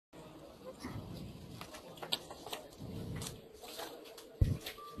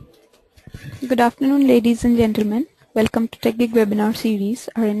Good afternoon, ladies and gentlemen. Welcome to TechGig webinar series,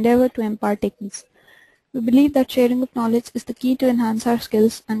 our endeavor to empower techies. We believe that sharing of knowledge is the key to enhance our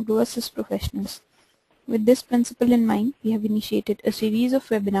skills and grow us as professionals. With this principle in mind, we have initiated a series of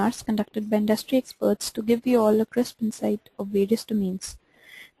webinars conducted by industry experts to give you all a crisp insight of various domains.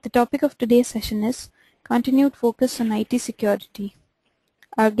 The topic of today's session is Continued Focus on IT Security.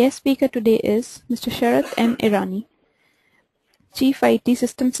 Our guest speaker today is Mr. Sharath M. Irani, Chief IT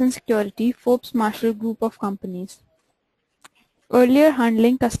Systems and Security, Forbes Marshall Group of Companies. Earlier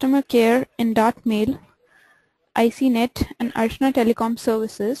handling customer care in Dart Mail, ICNet, and Archana Telecom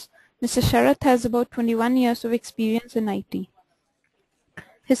Services, Mr. Sharath has about 21 years of experience in IT.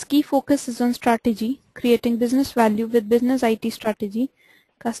 His key focus is on strategy, creating business value with business IT strategy,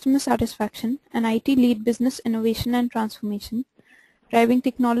 customer satisfaction, and IT lead business innovation and transformation, driving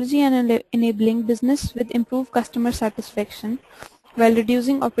technology and enabling business with improved customer satisfaction while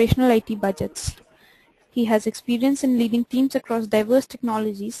reducing operational IT budgets. He has experience in leading teams across diverse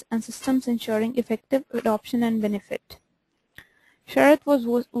technologies and systems ensuring effective adoption and benefit. Sharath was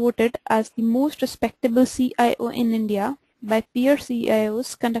voted as the most respectable CIO in India by peer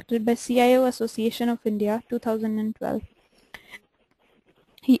CIOs conducted by CIO Association of India 2012.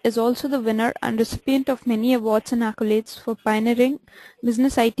 He is also the winner and recipient of many awards and accolades for pioneering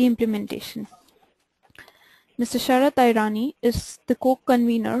business IT implementation. Mr. Sharath Irani is the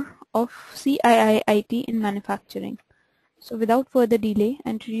co-convener of CII-IT in manufacturing. So without further delay, I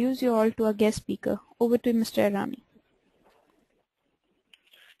introduce you all to our guest speaker. Over to Mr. Irani.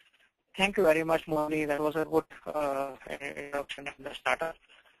 Thank you very much, Moni. That was a good introduction at the startup.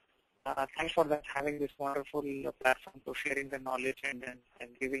 Thanks for that, having this wonderful platform to sharing the knowledge and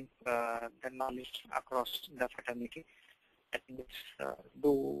giving the knowledge across the fraternity. I think it's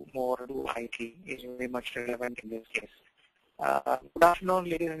do IT is very much relevant in this case. Good afternoon,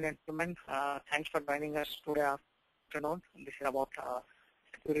 ladies and gentlemen. Thanks for joining us today afternoon. This is about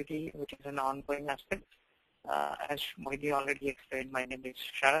security, which is an ongoing aspect. As Mohini already explained, my name is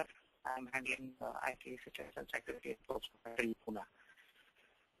Sharath. I'm handling IT systems and security at Forbes Marshall Pune.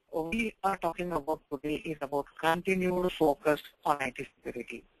 What we are talking about today is about continued focus on IT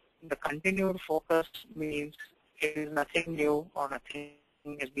security. The continued focus means it is nothing new or nothing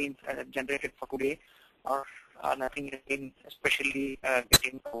is being generated for today or nothing has been especially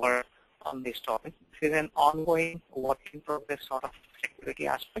getting covered on this topic. This is an ongoing work in progress sort of security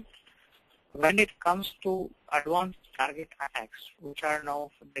aspect. When it comes to advanced target attacks, which are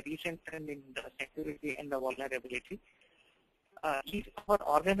now the recent trend in the security and the vulnerability, is our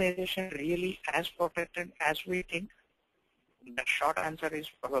organization really as protected as we think? The short answer is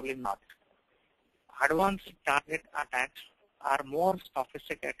probably not. Advanced target attacks are more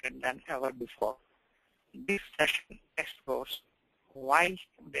sophisticated than ever before. This session explores why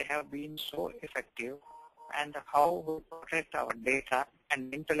they have been so effective and how we protect our data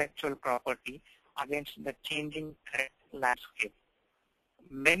and intellectual property against the changing threat landscape.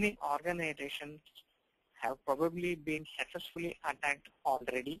 Many organizations have probably been successfully attacked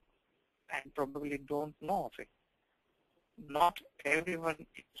already and probably don't know of it. Not everyone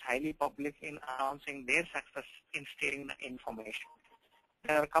is highly public in announcing their success in stealing the information.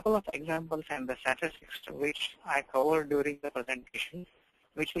 There are a couple of examples and the statistics which I covered during the presentation,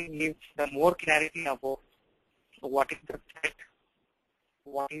 which will give the more clarity about what is the threat,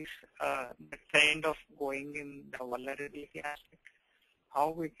 what is the trend of going in the vulnerability aspect, how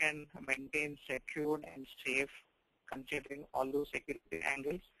we can maintain secure and safe considering all those security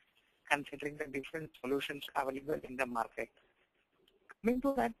angles, considering the different solutions available in the market. Coming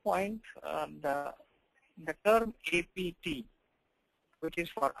to that point, the term APT, which is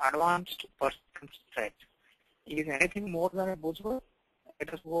for Advanced Persistent Threat, is anything more than a buzzword?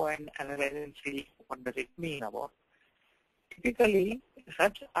 Let us go and analyze and see what does it mean about. Typically,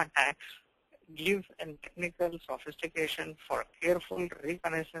 such attacks give a technical sophistication for careful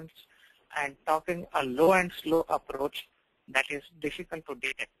reconnaissance and taking a low and slow approach that is difficult to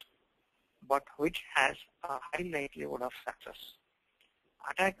detect, but which has a high likelihood of success.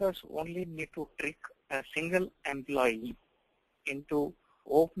 Attackers only need to trick a single employee into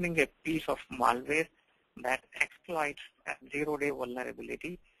opening a piece of malware that exploits a zero-day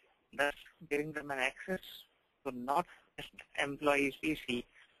vulnerability, thus giving them an access to not just employee's PC,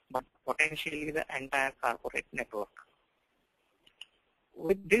 but potentially the entire corporate network.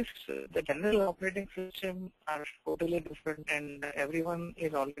 With this, the general operating system are totally different and everyone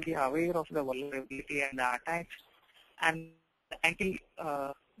is already aware of the vulnerability and the attacks, and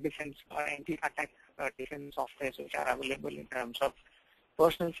anti-defense or anti-attack defense softwares which are available in terms of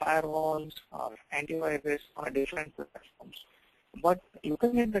personal firewalls or antivirus or different platforms. But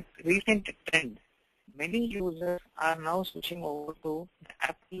looking at the recent trend, many users are now switching over to the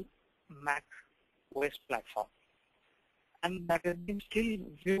Apple Mac OS platform, and that has been still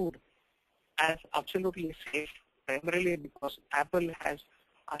viewed as absolutely safe, primarily because Apple has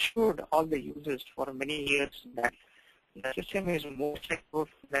assured all the users for many years that the system is more secure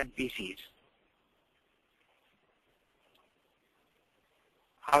than PCs.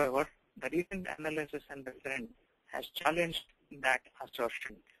 However, the recent analysis and the trend has challenged that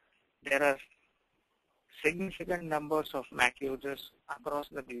assertion. There are significant numbers of Mac users across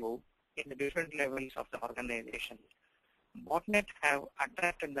the globe in the different levels of the organization. Botnet have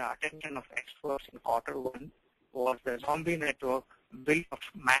attracted the attention of experts in Q1 was the zombie network built of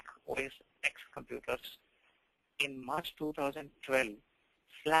Mac OS X computers. In March 2012,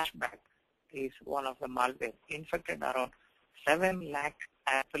 Flashback is one of the malware infected around 7 lakh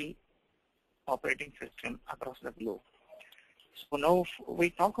Apple operating systems across the globe. So now if we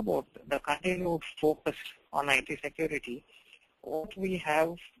talk about the continued focus on IT security, what we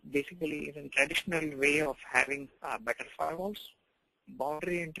have basically is a traditional way of having better firewalls,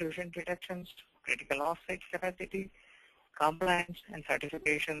 boundary intrusion detections, critical offsite capacity, compliance and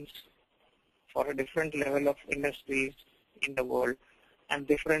certifications for a different level of industries in the world and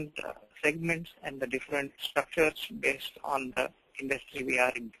different segments and the different structures based on the industry we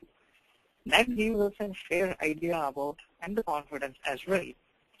are into. That gives us a fair idea about and the confidence as well,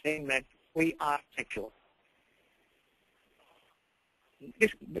 saying that we are secure.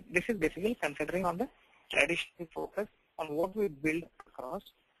 This is basically considering on the traditional focus on what we build across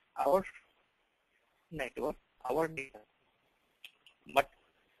our network, our data. But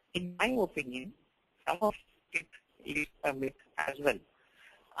in my opinion, some of it is a myth as well.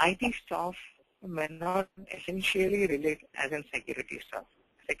 IT staff may not essentially relate as in security staff.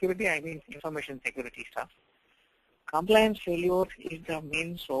 Security, I mean information security staff. Compliance failure is the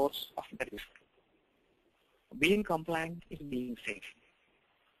main source of the risk. Being compliant is being safe.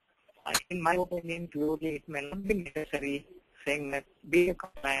 In my opinion, purely it may not be necessary saying that being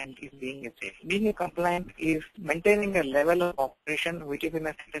compliant is being safe. Being compliant is maintaining a level of operation which is in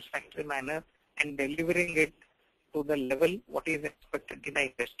a satisfactory manner and delivering it to the level what is expected in the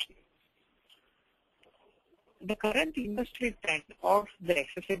industry. The current industry trend of the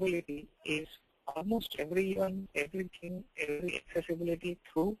accessibility is almost everything, every accessibility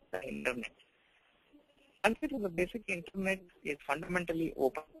through the internet. Consider the basic internet is fundamentally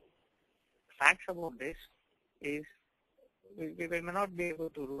open. Facts about this is we may not be able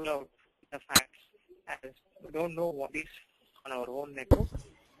to rule out the facts as we don't know what is on our own network.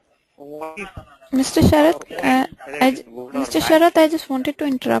 What is Mr. Mr. Sharath, I just wanted to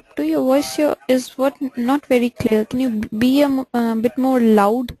interrupt you. Your voice is not very clear. Can you be a bit more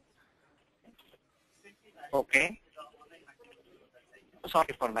loud? Okay.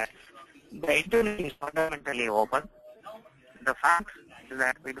 Sorry for that. The internet is fundamentally open. The fact is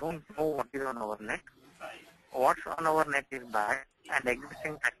that we don't know what is on our net. What's on our net is bad, and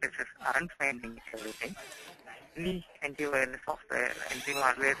existing practices aren't finding everything. Any antivirus software,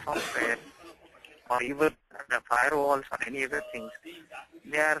 anti-malware software, or even the firewalls or any other things,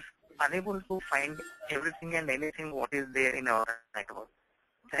 they are unable to find everything and anything what is there in our network.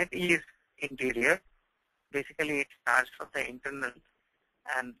 That is interior. Basically, it starts from the internal,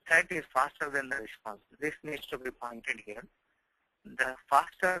 and that is faster than the response. This needs to be pointed here. The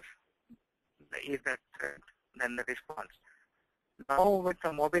faster is the threat than the response. Now with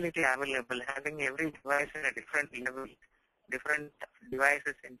the mobility available, having every device in a different level, different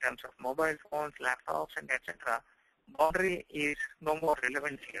devices in terms of mobile phones, laptops, and etc., boundary is no more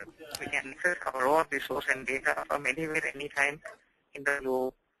relevant here. We can access our own resource and data from anywhere, anytime in the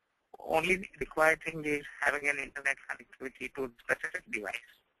globe. Only required thing is having an internet connectivity to the specific device.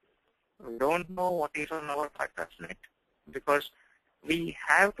 We don't know what is on our partner's net because we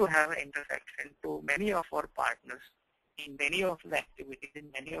have to have an intersection to many of our partners in many of the activities, in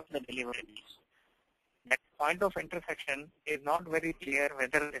many of the deliverables. That point of intersection is not very clear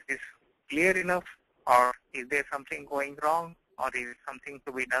whether it is clear enough or is there something going wrong or is something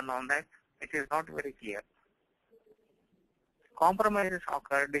to be done on that. It is not very clear. Compromises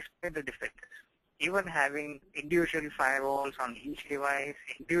occur despite the defects. Even having individual firewalls on each device,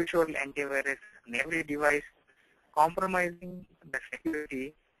 individual antivirus on every device, compromising the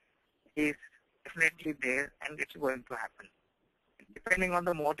security is definitely there and it's going to happen. Depending on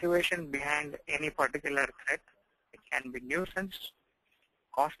the motivation behind any particular threat, it can be nuisance,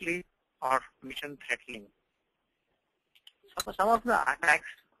 costly, or mission threatening. So some of the attacks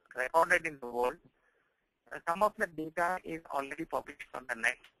recorded in the world, some of the data is already published on the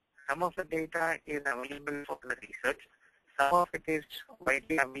net. Some of the data is available for the research. Some of it is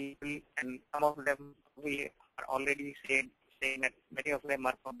widely available, and some of them we are already saying that many of them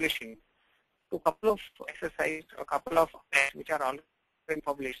are publishing. To a couple of exercises, a couple of tests which are already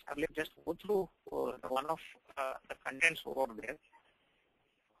published. I will just go through one of the contents over there.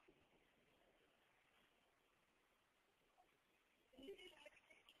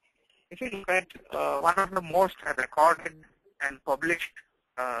 If you look at one of the most recorded and published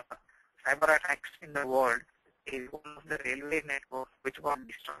cyber attacks in the world is one of the railway networks which got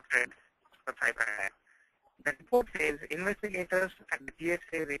disrupted after cyber attack. The report says investigators at the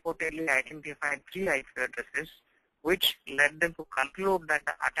TSA reportedly identified 3 IP addresses which led them to conclude that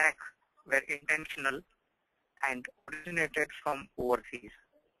the attacks were intentional and originated from overseas.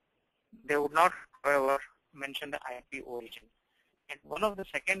 They would not, however, mention the IP origin. And one of the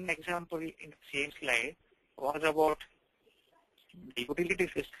second example in the same slide was about the utility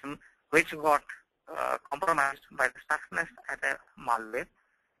system which got compromised by the Stuxnet as a malware.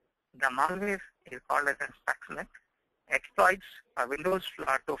 The malware is called as a Stuxnet, exploits a Windows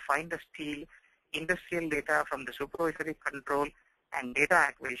flaw to find and steal industrial data from the supervisory control and data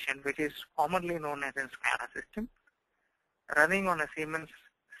acquisition, which is commonly known as a SCADA system, running on a Siemens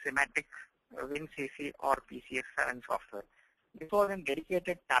Symantec WinCC or PCS7 software. This was a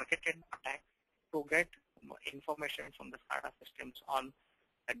dedicated targeted attack to get information from the SCADA systems on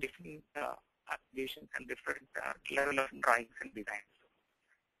different applications and different level of drawings and designs.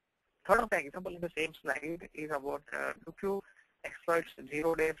 Third of the example in the same slide is about QQ exploits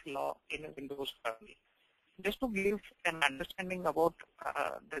zero-day flaw in a Windows kernel. Just to give an understanding about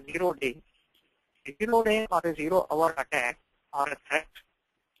the zero-day, a zero-day or a zero-hour attack or a threat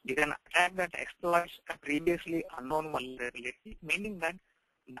is an attack that exploits a previously unknown vulnerability, meaning that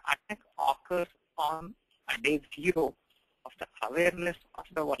the attack occurs on a day zero of the awareness of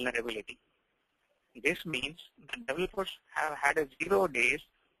the vulnerability. This means the developers have had a 0 days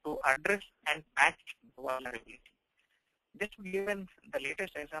to address and patch the vulnerability. Just given the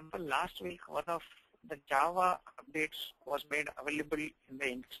latest example, last week one of the Java updates was made available in the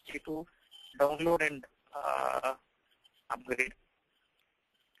industry to download and upgrade.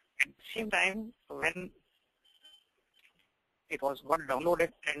 At the same time, when it got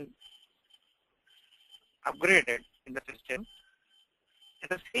downloaded and upgraded in the system, in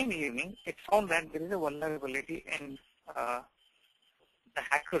the same evening, it found that there is a vulnerability and the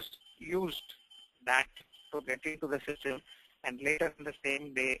hackers used that to get into the system, and later in the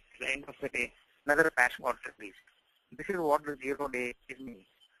same day, at the end of the day, another patch got released. This is what the 0 day means.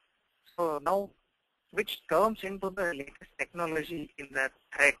 So now, which turns into the latest technology in the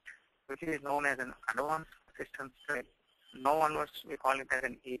threat, which is known as an advanced persistent threat. Now onwards, we call it as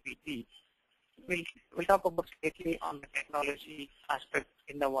an APT. We'll talk about slightly on the technology aspect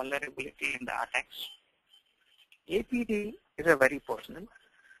in the vulnerability in the attacks. APT is a very personal.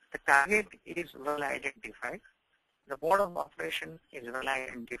 The target is well identified. The mode of operation is well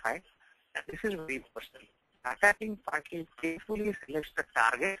identified. And this is very personal. The attacking party carefully selects the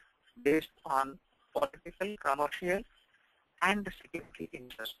target based on political, commercial, and security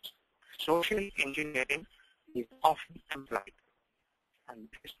interests. Social engineering is often employed, and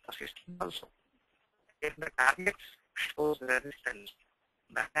this is persistent also. If the target shows resistance,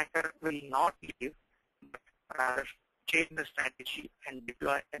 the attacker will not leave, but rather change the strategy and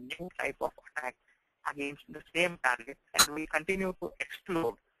deploy a new type of attack against the same target, and will continue to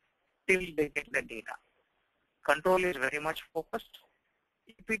explode till they get the data. Control is very much focused.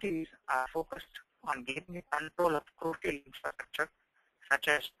 EPTs are focused on gaining control of crucial infrastructure such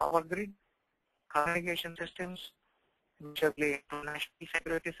as power grid, communication systems, majorly international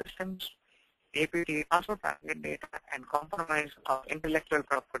security systems. APT also target data and compromise of intellectual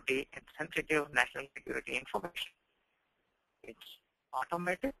property and sensitive national security information. It's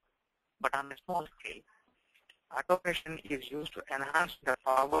automated, but on a small scale. Automation is used to enhance the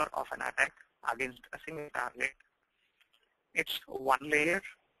power of an attack against a single target. It's one layer,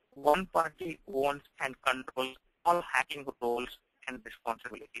 one party owns and controls all hacking roles and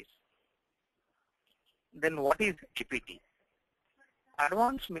responsibilities. Then what is APT?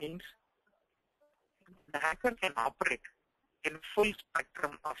 Advanced means the hacker can operate in full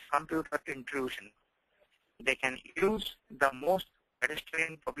spectrum of computer intrusion. They can use the most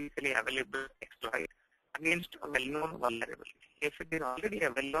pedestrian publicly available exploit against a well-known vulnerability. If it is already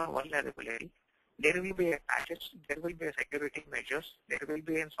a well-known vulnerability, there will be a patches, there will be a security measures, there will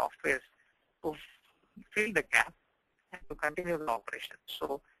be a software to fill the gap and to continue the operation.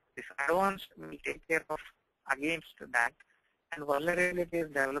 So this advanced will take care of against that, and vulnerabilities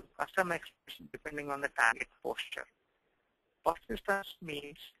develop custom expression depending on the target posture. Persistence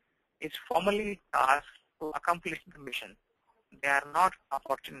means it's formally tasked to accomplish the mission. They are not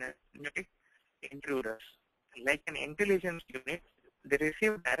opportunistic intruders. Like an intelligence unit, they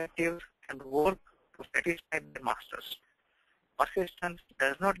receive directives and work to satisfy their masters. Persistence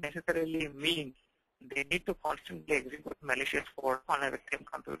does not necessarily mean they need to constantly execute malicious code on a victim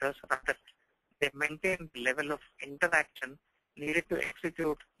computers. Rather, they maintain the level of interaction needed to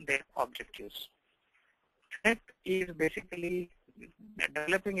execute their objectives. Threat is basically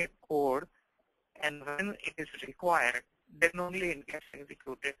developing a code, and when it is required, then only it gets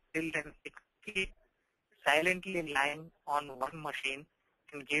executed. Till then, it keeps silently lying on one machine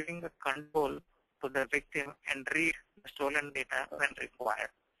and giving the control to the victim and read the stolen data when required.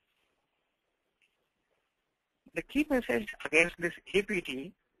 The key message against this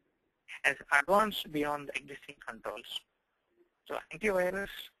APT has advanced beyond the existing controls. So antivirus,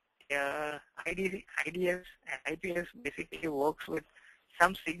 IDS and IPS basically works with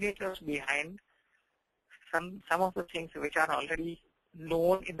some signatures behind some of the things which are already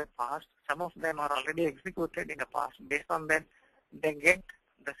known in the past. Some of them are already executed in the past. Based on that, they get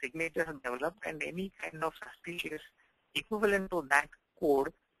the signatures developed, and any kind of suspicious equivalent to that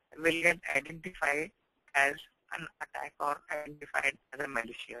code will get identified as an attack or identified as a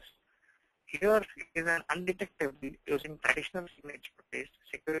malicious. Here is an undetectable using traditional signature-based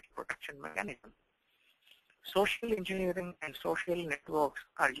security protection mechanism. Social engineering and social networks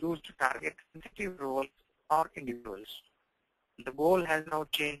are used to target sensitive roles or individuals. The goal has now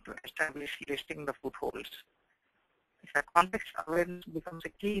changed to establish listing the footholds. The context awareness becomes a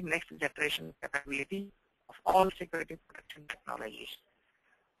key next generation capability of all security protection technologies.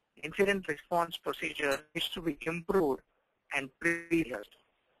 Incident response procedure needs to be improved and pre-rehearsed.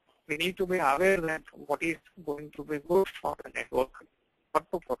 We need to be aware that what is going to be good for the network, what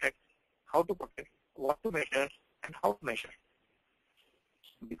to protect, how to protect, what to measure, and how to measure.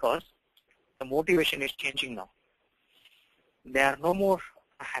 Because the motivation is changing now. They are no more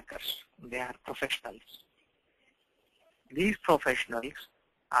hackers, they are professionals. These professionals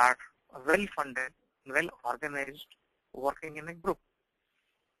are well funded, well organized, working in a group.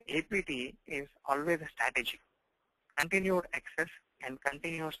 APT is always a strategy. Continued access and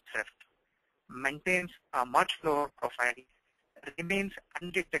continuous theft, maintains a much lower profile, remains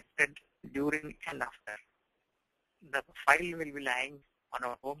undetected during and after. The file will be lying on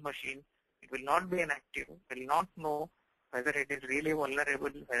our home machine. It will not be inactive, will not know whether it is really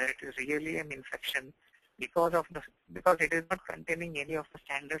vulnerable, whether it is really an infection, because it is not containing any of the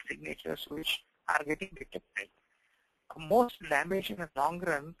standard signatures which are getting detected. Most damage in the long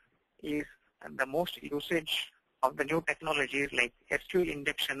run is the most usage of the new technologies like SQL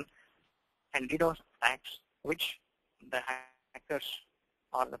injection and DDoS attacks, which the hackers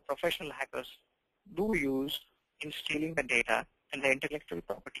or the professional hackers do use in stealing the data and the intellectual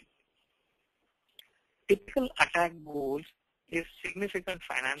property. Typical attack goals is significant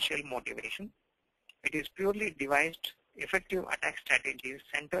financial motivation. It is purely devised effective attack strategies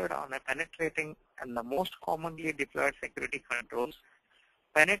centered on a penetrating and the most commonly deployed security controls,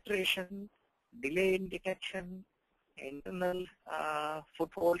 penetration, delay in detection, internal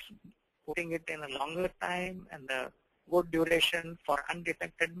footholds, putting it in a longer time and the good duration for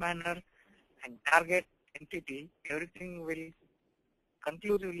undetected manner, and target entity, everything will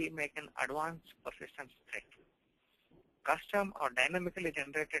conclusively make an advanced persistence threat. Custom or dynamically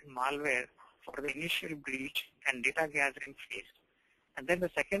generated malware for the initial breach and data gathering phase. And then the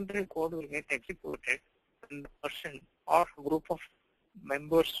secondary code will get executed when the person or group of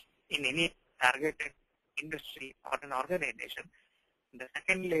members in any targeted industry or an organization, the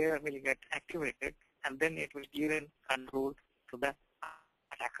second layer will get activated and then it will given control to the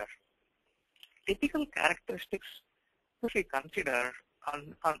attacker. Typical characteristics if we consider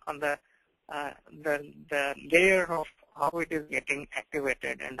on the layer of how it is getting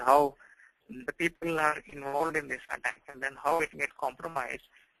activated and how the people are involved in this attack and then how it gets compromised,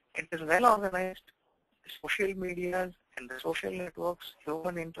 it is well organized. Social medias and the social networks,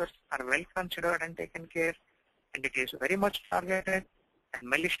 human interests are well considered and taken care, and it is very much targeted, and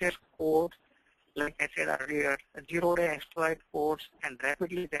malicious codes, like I said earlier, zero-day exploit codes and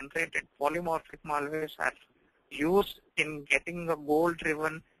rapidly generated polymorphic malwares are used in getting a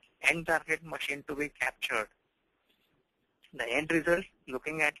goal-driven end target machine to be captured. The end result,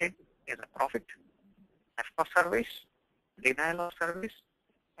 looking at it, is a profit, theft of service, denial of service,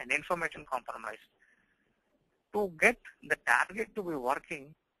 and information compromise. To get the target to be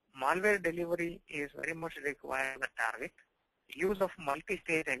working, malware delivery is very much required the target. Use of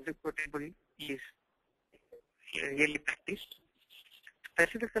multi-stage executable is really practiced.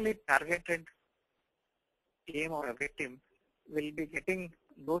 Specifically targeted aim or a victim will be getting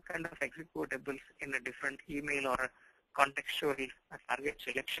those kind of executables in a different email or contextual target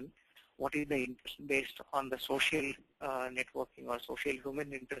selection. What is the interest based on the social networking or social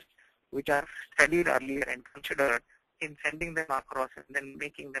human interest, which are studied earlier and considered in sending them across and then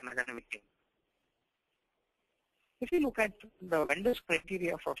making them as a victim. If you look at the vendor's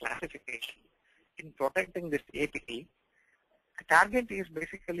criteria for classification in protecting this APT, a target is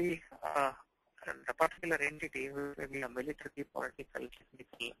basically a particular entity, which may be a military, political,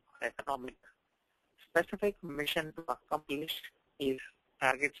 technical, economic. Specific mission to accomplish is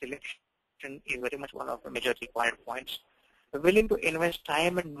target selection is very much one of the major required points. We're willing to invest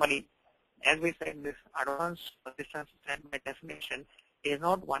time and money. As we said, this advanced persistence and by definition is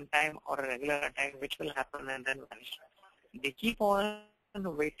not one time or a regular attack which will happen and then vanish. They keep on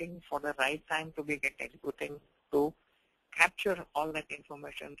waiting for the right time to be executing to capture all that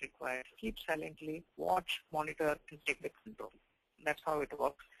information required, keep silently, watch, monitor, and take the control. That's how it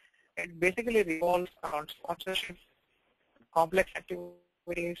works. It basically revolves around sponsorship, complex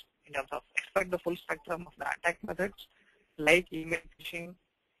activities in terms of expect the full spectrum of the attack methods like email phishing,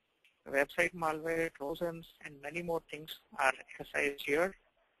 website malware, trojans, and many more things are emphasized here.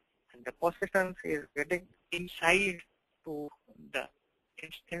 And the persistence is getting inside to the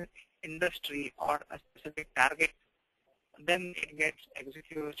industry or a specific target. Then it gets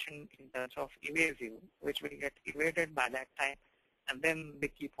execution in terms of evasive, which will get evaded by that time, and then they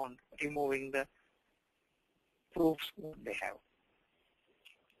keep on removing the proofs what they have.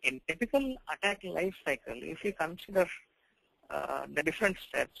 In typical attack life cycle, if we consider the different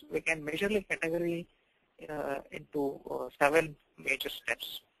steps, we can majorly categorize into 7 major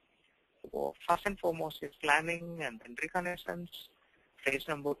steps. So first and foremost is planning and then reconnaissance. Phase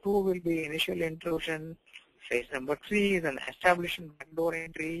number 2 will be initial intrusion. Phase number 3 is an establishing backdoor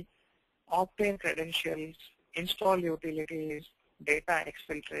entry, obtain credentials, install utilities, data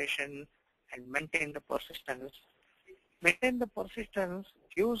exfiltration, and maintain the persistence. Maintain the persistence,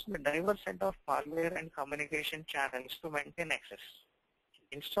 use the diverse set of malware and communication channels to maintain access.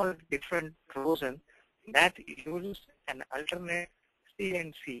 Install different Trojan that uses an alternate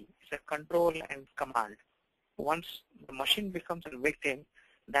CNC, it's a control and command. Once the machine becomes a victim,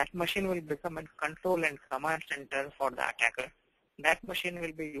 that machine will become a control and command center for the attacker. That machine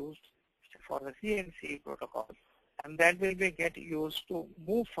will be used for the CNC protocol, and that will be get used to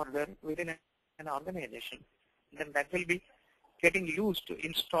move further within an organization. Then that will be getting used to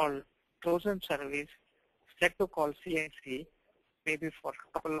install Trojan service set to call CNC maybe for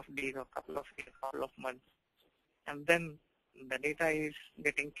a couple of days or couple of years, couple of months. And then the data is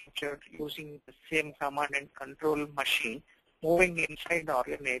getting captured using the same command and control machine moving inside the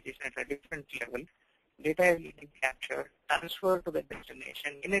organization at a different level. Data is getting captured, transferred to the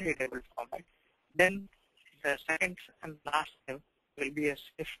destination in a readable format. Then the second and last step will be a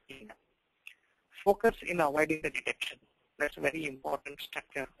safe cleanup. Focus in avoiding the detection. That's a very important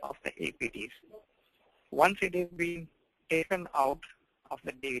structure of the APTs. Once it is being taken out of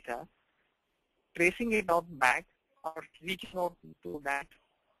the data, tracing it out back or reaching out to that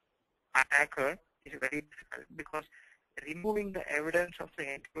attacker is very difficult because removing the evidence of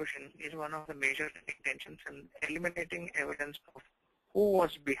the intrusion is one of the major intentions, and eliminating evidence of who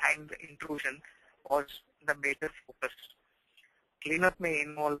was behind the intrusion was the major focus. Cleanup may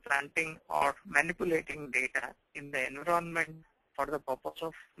involve planting or manipulating data in the environment for the purpose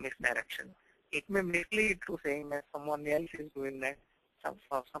of misdirection. It may mislead to saying that someone else is doing that,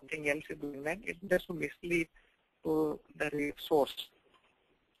 something else is doing that. It's just to mislead to the source.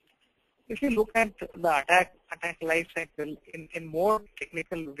 If you look at the attack life cycle in more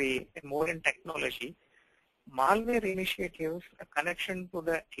technical way, more in technology, malware initiatives a connection to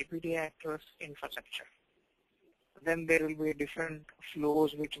the APT actors infrastructure. Then there will be different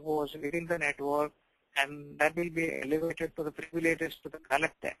flows which goes within the network, and that will be elevated to the privileges to the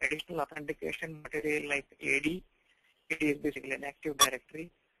collect additional authentication material like AD. It is basically an active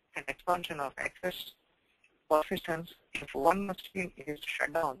directory, and expansion of access, persistence. If one machine is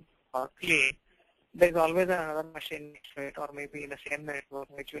shut down or clean, there is always another machine next to it, or maybe in the same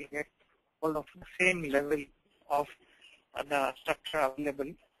network, which will get hold of the same level of the structure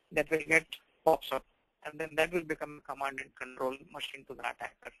available that will get pops up, and then that will become a command and control machine to the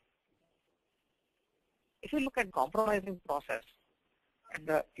attacker. If you look at compromising process at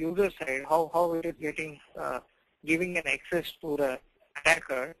the user side, how it is getting giving an access to the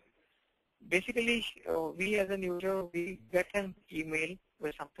attacker, basically we as a user, we get an email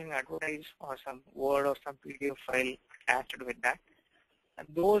with something advertised or some word or some PDF file attached with that. And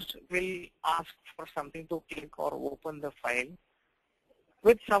those will ask for something to click or open the file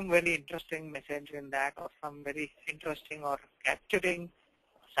with some very interesting message in that, or some very interesting or capturing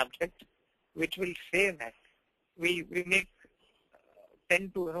subject, which will say that we make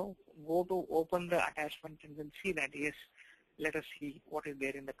tend to go to open the attachment and then see that yes, let us see what is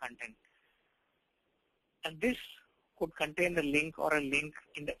there in the content. And this could contain a link or a link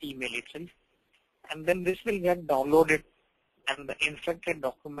in the email itself, and then this will get downloaded and the infected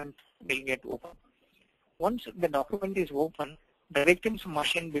document will get open. Once the document is open, the victim's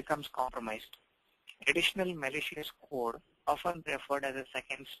machine becomes compromised. Additional malicious code, often referred as a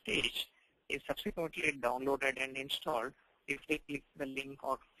second stage, is subsequently downloaded and installed if they click the link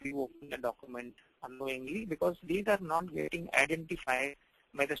or reopen the document unknowingly, because these are not getting identified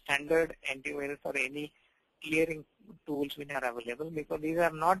by the standard antivirus or any clearing tools which are available, because these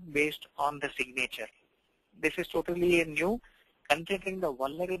are not based on the signature. This is totally new, considering the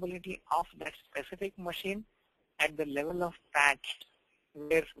vulnerability of that specific machine at the level of patch,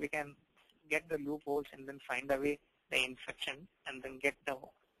 where we can get the loopholes and then find away the infection and then get the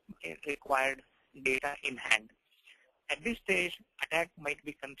required data in hand. At this stage, attack might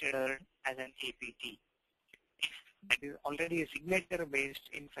be considered as an APT. If that is already a signature-based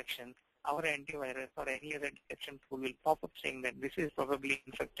infection, our antivirus or any other detection tool will pop up saying that this is probably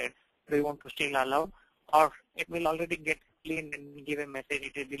infected. Do you want to still allow? Or it will already get cleaned and give a message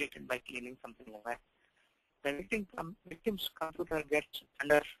it is deleted by cleaning, something like that. The victim's computer gets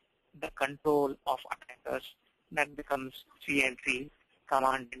under the control of attackers. That becomes CNC,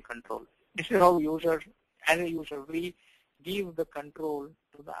 command and control. This is how as a user, we give the control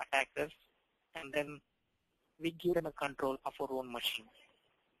to the attackers, and then we give them a control of our own machine.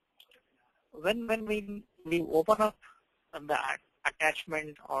 When we open up the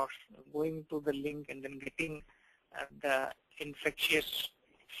attachment or going to the link and then getting the infectious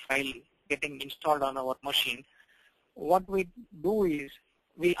file getting installed on our machine, what we do is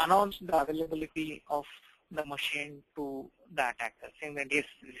we announce the availability of the machine to the attacker, saying that yes,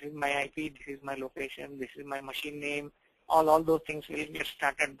 this is my IP, this is my location, this is my machine name, all those things will get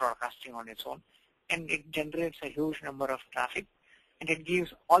started broadcasting on its own, and it generates a huge number of traffic, and it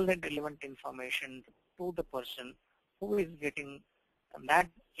gives all the relevant information to the person who is getting that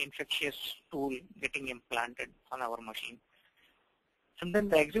infectious tool getting implanted on our machine. And then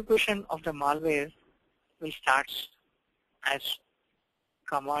the execution of the malware will start as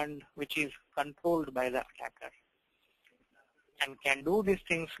command which is controlled by the attacker, and can do these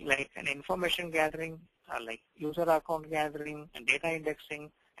things like an information gathering, like user account gathering and data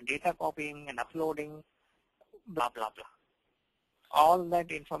indexing and data copying and uploading, blah, blah, blah. All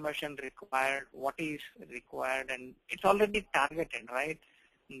that information required, what is required, and it's already targeted, right?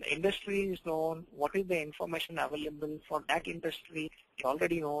 The industry is known, what is the information available for that industry is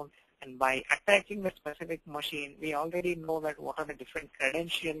already known, and by attacking the specific machine, we already know that what are the different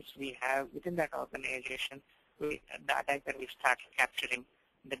credentials we have within that organization. The attacker will start capturing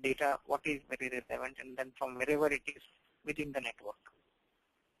the data, what is very relevant, and then from wherever it is within the network.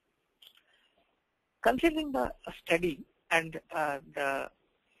 Considering the study and the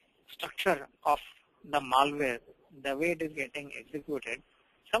structure of the malware, the way it is getting executed,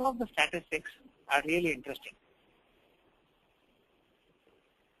 some of the statistics are really interesting.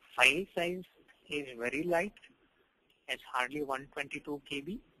 File size is very light, it's hardly 122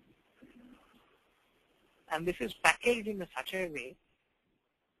 KB, and this is packaged in such a way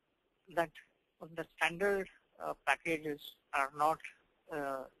that the standard packages are not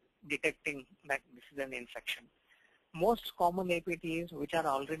detecting that this is an infection. Most common APTs which are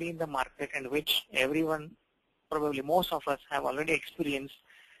already in the market and which everyone, probably most of us, have already experienced,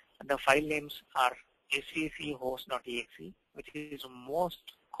 the file names are scchost.exe, which is most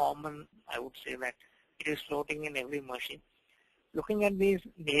common. I would say that it is floating in every machine. Looking at these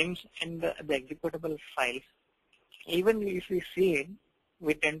names and the executable files, even if we see it,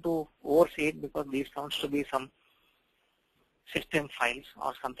 we tend to oversee it because these sounds to be some system files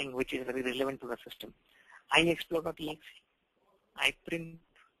or something which is very relevant to the system. iexplore.exe,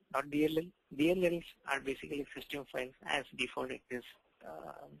 iprint.dll. DLLs are basically system files as default it is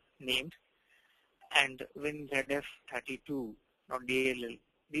named, and winzf32.dll.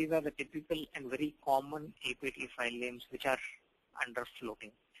 These are the typical and very common APT file names which are under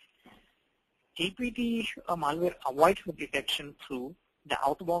floating. APT malware avoids the detection through the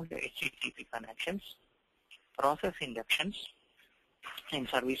outbound HTTP connections, process inductions, and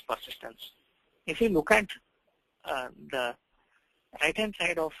service persistence. If you look at the right-hand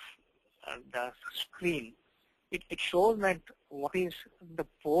side of the screen, it shows that what is the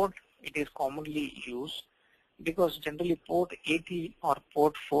port it is commonly used, because generally port 80 or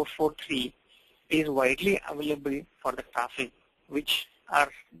port 443 is widely available for the traffic, which are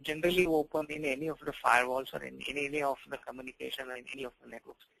generally open in any of the firewalls or in any of the communication or in any of the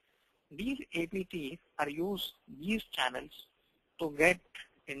networks. These APTs are used, these channels, to get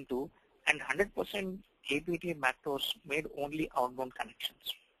into, and 100% APT backdoors made only outbound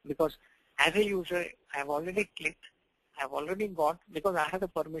connections. Because as a user, I have already clicked, I have already got, because I have the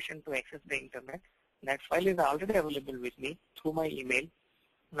permission to access the internet, that file is already available with me through my email.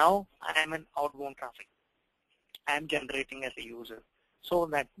 Now I am an outbound traffic. I am generating as a user. So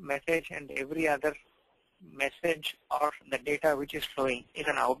that message and every other message or the data which is flowing is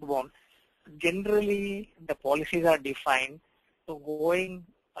an outbound. Generally, the policies are defined to going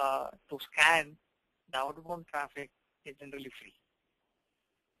to scan the outbound traffic is generally free.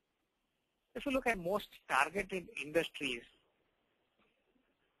 If you look at most targeted industries,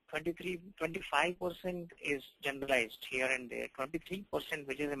 25% is generalized here and there. 23%,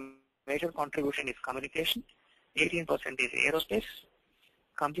 which is a major contribution, is communication. 18% is aerospace.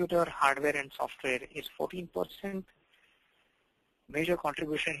 Computer, hardware, and software is 14%. Major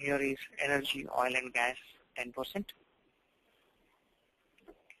contribution here is energy, oil and gas, 10%.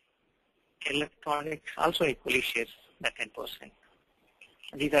 Electronics also equally shares the 10%.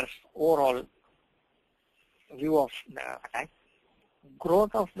 These are overall view of the attack.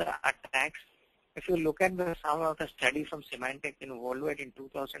 Growth of the attacks, if you look at some of the studies from Symantec in worldwide in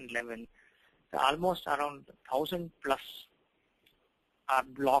 2011, almost around 1,000 plus are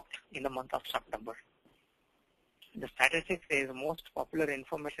blocked in the month of September. The statistics is most popular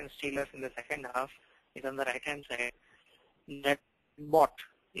information stealers in the second half is on the right hand side. That bot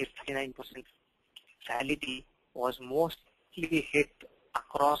is 39%. Sality was mostly hit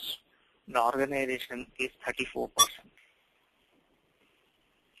across the organization is 34%.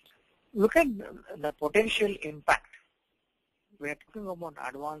 Look at the potential impact. We are talking about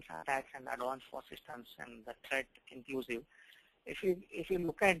advanced attacks and advanced war systems and the threat inclusive. If you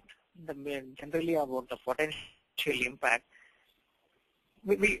look at the generally about the potential impact,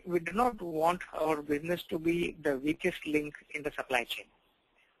 we do not want our business to be the weakest link in the supply chain.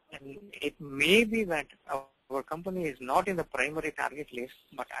 And it may be that our company is not in the primary target list,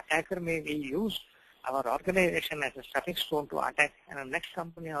 but attacker may use our organization as a stepping stone to attack the next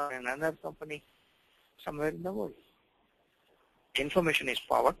company or another company somewhere in the world. Information is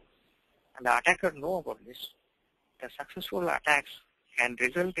power, and the attacker know about this. The successful attacks can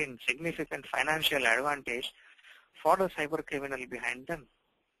result in significant financial advantage for the cyber criminal behind them.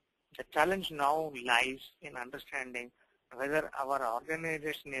 The challenge now lies in understanding whether our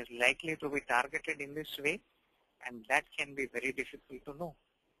organization is likely to be targeted in this way, and that can be very difficult to know.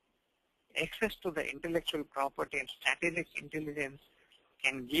 Access to the intellectual property and strategic intelligence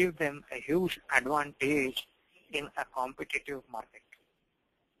can give them a huge advantage in a competitive market.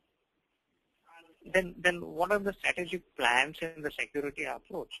 Then what are the strategic plans in the security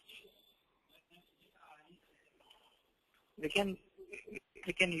approach? We can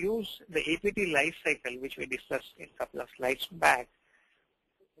use the APT life cycle, which we discussed a couple of slides back,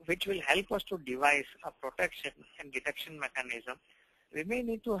 which will help us to devise a protection and detection mechanism. We may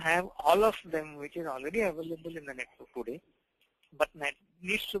need to have all of them, which is already available in the network today, but that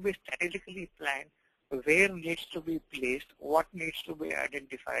needs to be strategically planned, where needs to be placed, what needs to be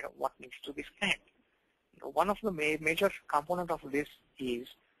identified, what needs to be scanned. One of the major component of this is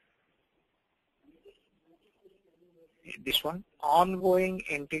this one, ongoing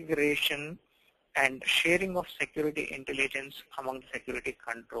integration and sharing of security intelligence among the security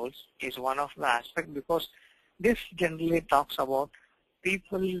controls is one of the aspects, because this generally talks about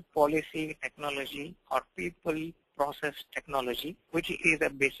people, policy, technology, or people, process, technology, which is a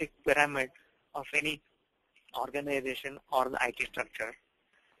basic pyramid of any organization or the IT structure.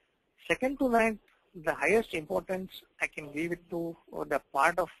 Second to that, the highest importance I can give it to, or the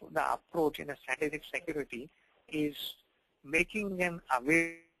part of the approach in a strategic security, is making an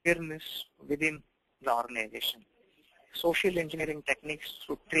awareness within the organization. Social engineering techniques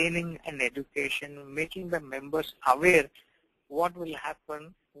through training and education, making the members aware what will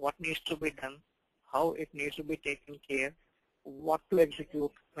happen, what needs to be done, how it needs to be taken care, what to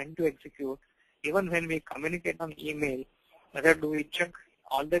execute, when to execute. Even when we communicate on email, whether do we check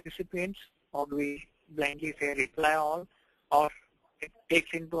all the recipients, or do we blindly say reply all, or it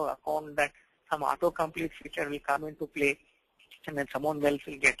takes into account that some autocomplete feature will come into play and then someone else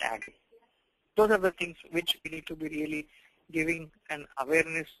will get added. Those are the things which we need to be really giving an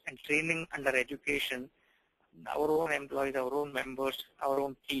awareness and training under education, our own employees, our own members, our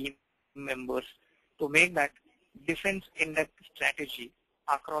own team members, to make that defense in-depth strategy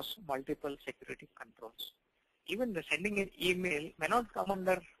across multiple security controls. Even the sending an email may not come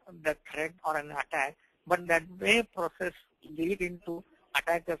under the threat or an attack, but that may process lead into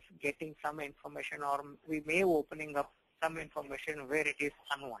attackers getting some information, or we may opening up some information where it is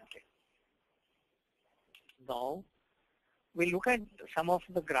unwanted. Now, we look at some of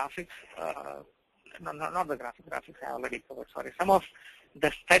the graphics, no, not the graphics I already covered, sorry, some of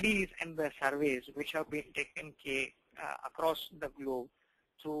the studies and the surveys which have been taken across the globe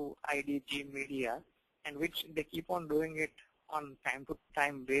through IDG media, and which they keep on doing it on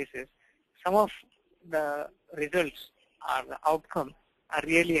time-to-time basis. Some of the results or the outcome are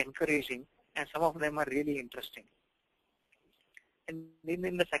really encouraging, and some of them are really interesting. And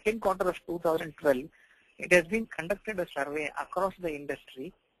in the second quarter of 2012, it has been conducted a survey across the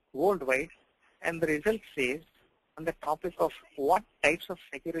industry worldwide, and the result says on the topic of what types of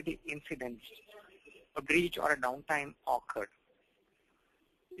security incidents, a breach or a downtime occurred.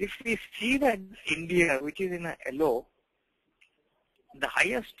 If we see that India, which is in a yellow, the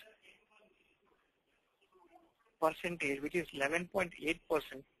highest percentage, which is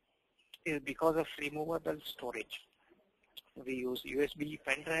 11.8%, is because of removable storage. We use USB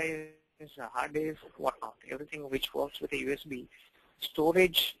pen drives, hard disks, whatnot, everything which works with a USB.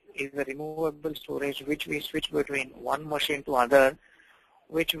 Storage is the removable storage which we switch between one machine to other,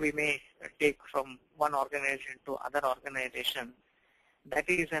 which we may take from one organization to other organization. That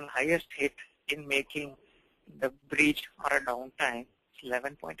is the highest hit in making the breach or a downtime,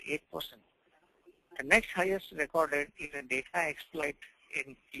 11.8%. The next highest recorded is a data exploit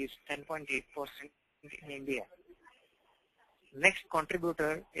is 10.8% in India. Next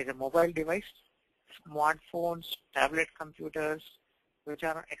contributor is a mobile device, smartphones, tablet computers, which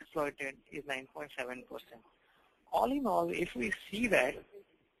are exploited is 9.7%. All in all, if we see that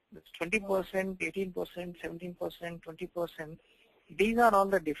it's 20%, 18%, 17%, 20%, these are all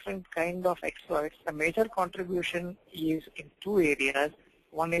the different kind of exploits. The major contribution is in two areas.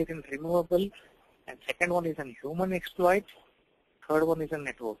 One is in removable, and second one is in human exploit. Third one is a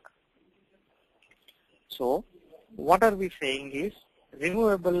network. So, what are we saying is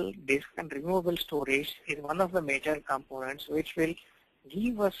removable disk and removable storage is one of the major components which will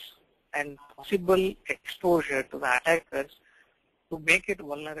give us an possible exposure to the attackers to make it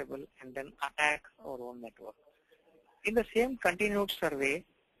vulnerable and then attack our own network. In the same continued survey,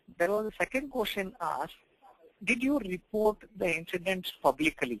 there was a second question asked, did you report the incidents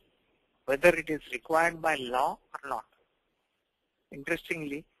publicly, whether it is required by law or not?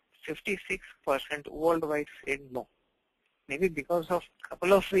 Interestingly, 56% worldwide said no. Maybe because of a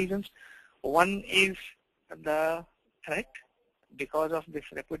couple of reasons. One is the threat. Because of this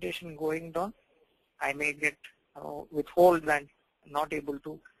reputation going down, I may get withhold and not able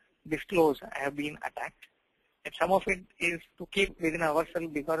to disclose I have been attacked. And some of it is to keep within ourselves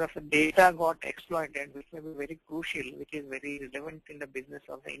because of the data got exploited, which may be very crucial, which is very relevant in the business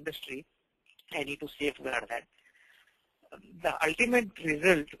of the industry. I need to safeguard that. The ultimate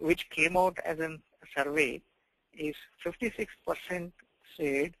result which came out as a survey is 56%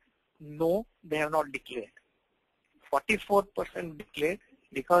 said no, they have not declared. 44% declared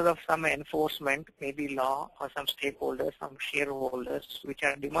because of some enforcement, maybe law or some stakeholders, some shareholders which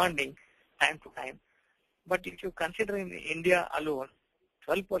are demanding time to time. But if you consider in India alone,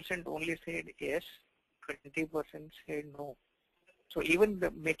 12% only said yes, 20% said no. So even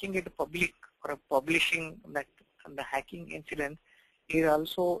making it public or publishing that the hacking incident is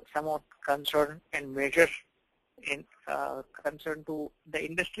also somewhat concern and measure in concern to the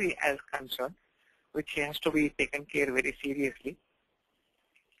industry as concern, which has to be taken care very seriously.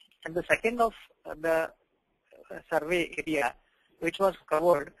 And the second of the survey area, which was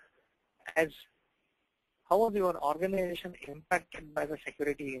covered as how was your organization impacted by the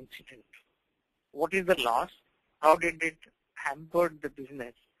security incident? What is the loss? How did it hamper the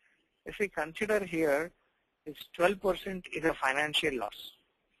business? If we consider here, this 12% is a financial loss.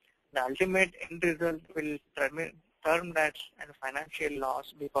 The ultimate end result will term that as a financial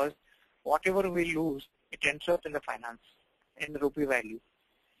loss because whatever we lose, it ends up in the finance, in the rupee value.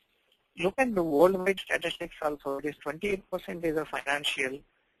 Look at the worldwide statistics also. It is 28% is a financial,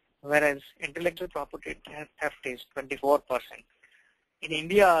 whereas intellectual property theft is 24%. In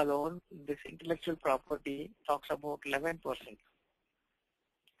India alone, this intellectual property talks about 11%.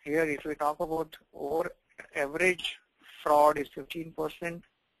 Here, if we talk about over average fraud is 15%,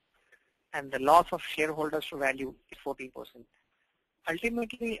 and the loss of shareholders' value is 14%.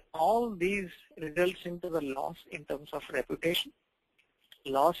 Ultimately, all these results into the loss in terms of reputation,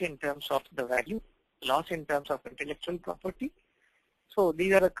 loss in terms of the value, loss in terms of intellectual property. So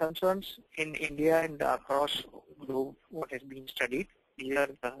these are the concerns in India and across the globe what has been studied. These are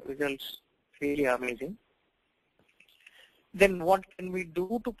the results, really amazing. Then what can we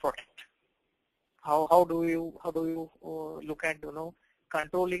do to protect? How do you look at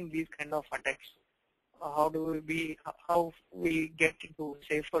controlling these kind of attacks? How we get into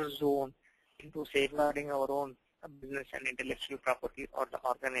safer zone into safeguarding our own business and intellectual property or the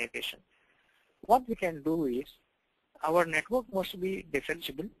organization. What we can do is our network must be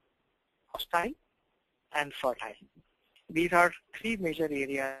defensible, hostile, and fertile. These are three major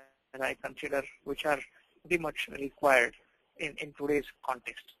areas I consider which are very much required in today's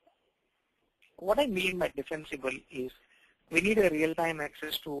context. What I mean by defensible is we need a real-time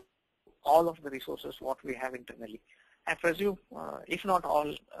access to all of the resources what we have internally. I presume, if not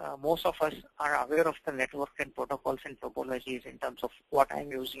all, most of us are aware of the network and protocols and topologies in terms of what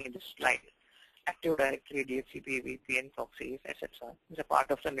I'm using in this slide. Active Directory, DHCP, VPN, proxies, etc. is a part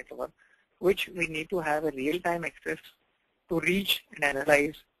of the network, which we need to have a real-time access to reach and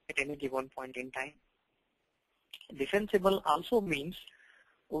analyze at any given point in time. Defensible also means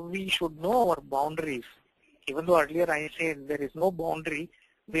we should know our boundaries. Even though earlier I said there is no boundary,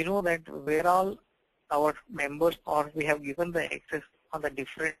 we know that where all our members or we have given the access on the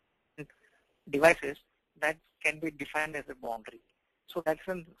different devices that can be defined as a boundary. So that's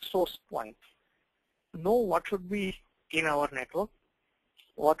a source point. Know what should be in our network,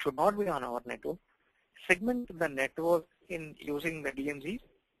 what should not be on our network. Segment the network in using the DMZ,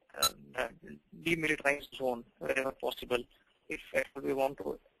 the demilitarized zone wherever possible. If we want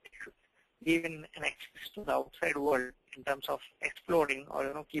to give an access to the outside world in terms of exploring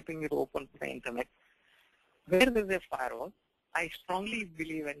or keeping it open to the internet. Where there is a firewall, I strongly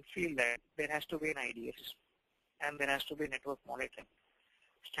believe and feel that there has to be an IDS and there has to be network monitoring.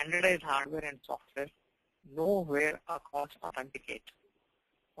 Standardized hardware and software, know where accounts authenticate,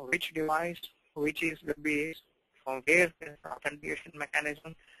 which device, which is the base, from where there is an authentication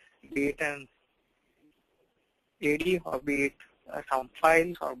mechanism, be it an AD or be it some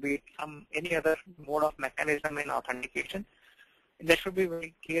files or be it any other mode of mechanism in authentication. That should be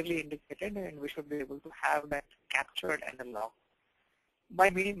very clearly indicated and we should be able to have that captured and the log.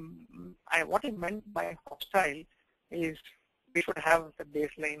 What I meant by hostile is we should have the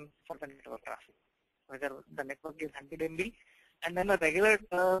baseline for the network traffic, whether the network is 100 MB and then a regular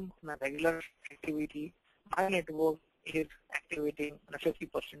term, a regular activity, my network is activating on a 50%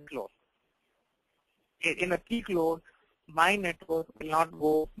 load. In a peak load, my network will not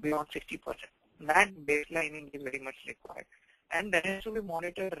go beyond 60%. That baselining is very much required. And that has to be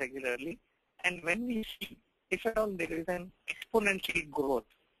monitored regularly. And when we see, if at all there is an exponential growth,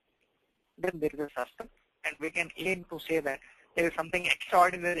 then there is a suspect. And we can aim to say that there is something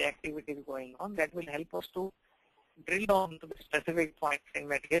extraordinary activities going on that will help us to drill down to the specific points saying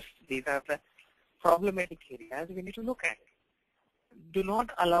that yes, these are the problematic areas we need to look at. Do not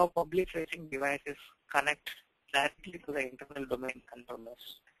allow public-facing devices connect directly to the internal domain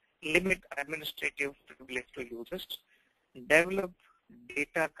controllers. Limit administrative privilege to users. Develop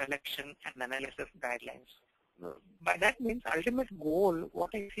data collection and analysis guidelines. By that means, ultimate goal, what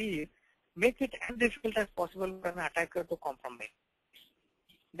I see is make it as difficult as possible for an attacker to compromise.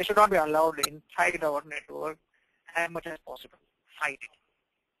 They should not be allowed inside our network as much as possible. Fight it.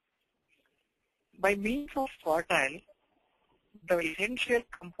 By means of fertile, the essential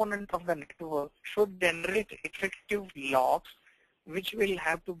component of the network should generate effective logs which will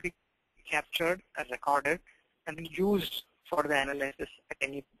have to be captured, recorded, and then used for the analysis at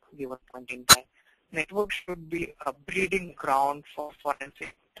any given point in time. Network should be a breeding ground for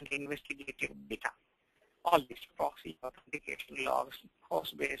forensic and investigative data. All these proxy, authentication logs,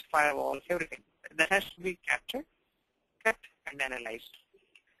 host-based, firewalls, everything. That has to be captured, kept, and analyzed.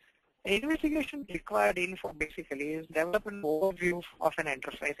 The investigation required info basically is develop an overview of an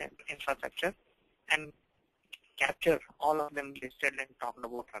enterprise infrastructure and capture all of them listed and talked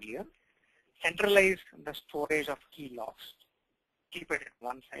about earlier. Centralize the storage of key logs. Keep it at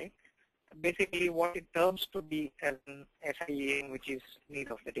one side. Basically what it terms to be as an SIA, which is need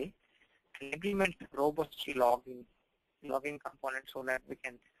of the day. And implement robust logging components so that we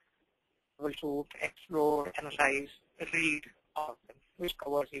can troubleshoot, explore, analyze, read all of them, which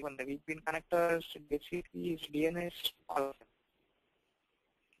covers even the VPN connectors, DHCPs, DNS, all of them.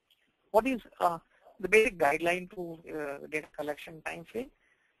 What is the basic guideline to data collection time frame?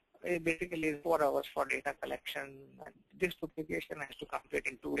 It basically is 4 hours for data collection. This duplication has to complete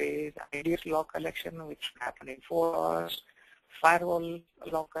in 2 days. IDS log collection, which should happen in 4 hours. Firewall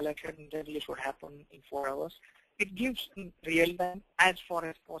log collection generally should happen in 4 hours. It gives real time as far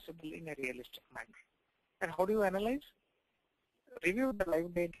as possible in a realistic manner. And how do you analyze? Review the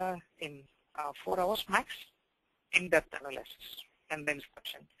live data in 4 hours max, in-depth analysis, and then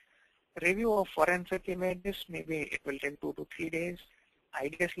inspection. Review of forensic images, maybe it will take 2 to 3 days.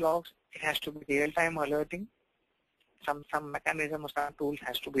 IDS logs, it has to be real-time alerting. Some mechanism or some tool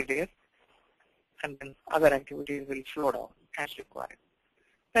has to be there. And then other activities will flow down as required.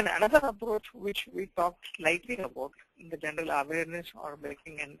 Then another approach which we talked slightly about in the general awareness or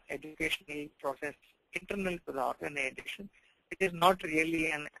making an educational process internal to the organization, it is not really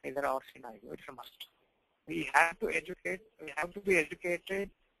an either or scenario, it's a must. We have to educate, we have to be educated,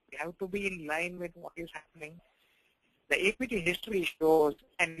 we have to be in line with what is happening. The APT history shows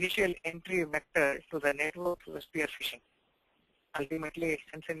an initial entry vector to the network through the spear phishing. Ultimately, it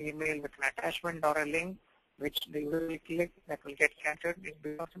sends an email with an attachment or a link which the user will click that will get captured. It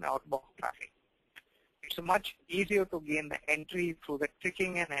becomes an outbound traffic. It's much easier to gain the entry through the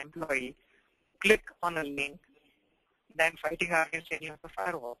tricking an employee, click on a link, than fighting against any of the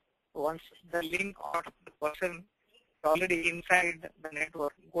firewall. Once the link or the person is already inside the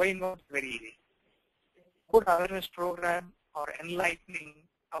network, going out is very easy. Good awareness program or enlightening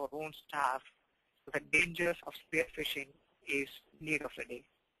our own staff to the dangers of spear phishing is need of the day.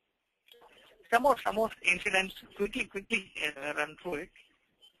 Some more incidents, quickly run through it.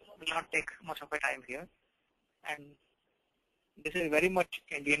 Will not take much of a time here. And this is very much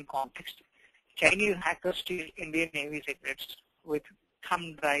Indian context. Chinese hackers steal Indian Navy secrets with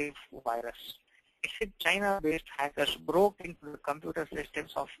thumb drive virus. It said China-based hackers broke into the computer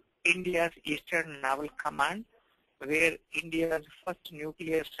systems of India's Eastern Naval Command, where India's first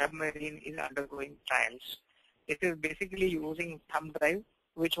nuclear submarine is undergoing trials. It is basically using thumb drive,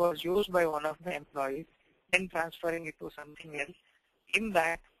 which was used by one of the employees, then transferring it to something else. In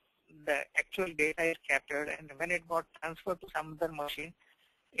that, the actual data is captured, and when it got transferred to some other machine,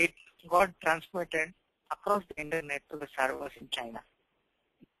 it got transmitted across the internet to the servers in China.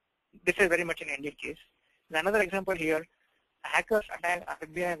 This is very much an Indian case. Another example here, hackers attacked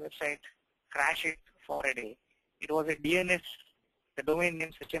RBI website, crash it for a day. It was a DNS, the domain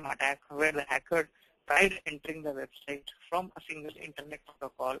name system attack, where the hacker tried entering the website from a single internet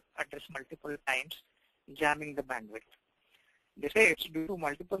protocol address multiple times, jamming the bandwidth. They say it's due to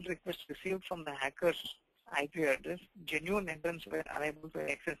multiple requests received from the hacker's IP address, genuine entrants were unable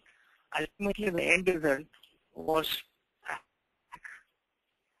to access. Ultimately, the end result was a hack,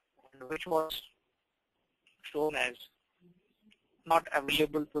 which was shown as not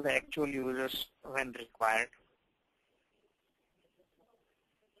available to the actual users when required.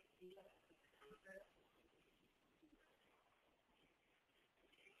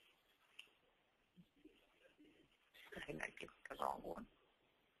 I think I clicked the wrong one.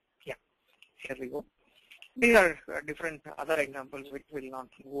 Yeah, here we go. These are different other examples which will not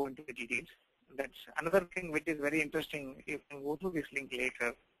go into the details. That's another thing which is very interesting. You can go through this link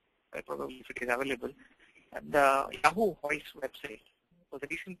later, probably if it is available. The Yahoo Voice website was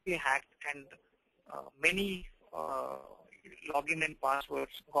recently hacked, and many login and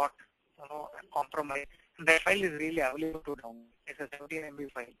passwords got compromised. And that file is really available to download. It's a 17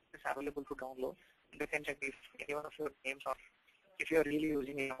 MB file. It's available to download. You can check if any one of your names or if you're really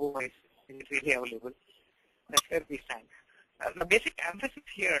using Yahoo Voice, it's really available. That's where we stand. The basic emphasis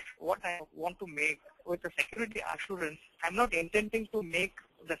here, what I want to make with the security assurance, I'm not intending to make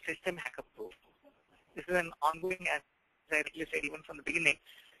the system hacker-proof. This is an ongoing, as I really said even from the beginning,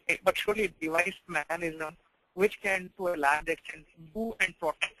 but surely device mechanism which can, to a large extent, do and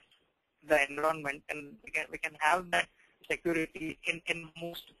protect the environment, and we can have that security in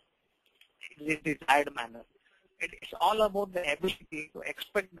most desired manner. It's all about the ability to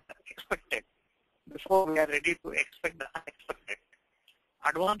expect the expected before we are ready to expect the unexpected.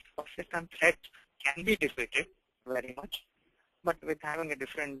 Advanced persistent threats can be defeated very much, but with having a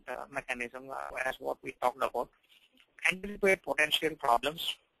different mechanism as what we talked about. Anticipate potential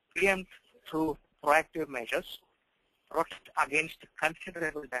problems, preempt through proactive measures, protect against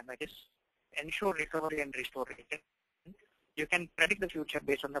considerable damages, ensure recovery and restoration. You can predict the future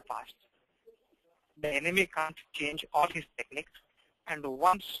based on the past. The enemy can't change all his techniques, and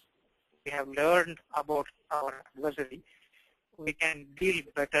once we have learned about our adversary, we can deal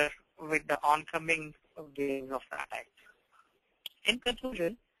better with the oncoming waves of the attack. In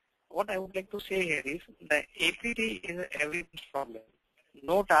conclusion, what I would like to say here is the APT is everyone's problem.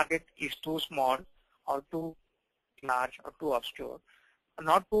 No target is too small or too large or too obscure,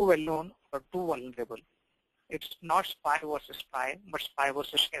 not too well known or too vulnerable. It's not spy versus spy, but spy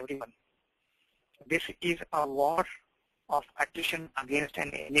versus everyone. This is a war of attrition against an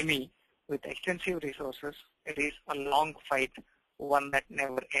enemy with extensive resources. It is a long fight, one that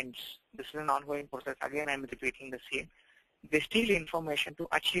never ends. This is an ongoing process. Again, I'm repeating the same. They steal information to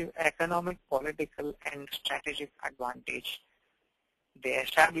achieve economic, political, and strategic advantage. They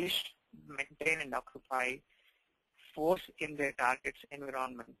establish, maintain, and occupy force in their target's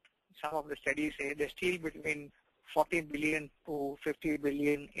environment. Some of the studies say they steal between 40 billion to 50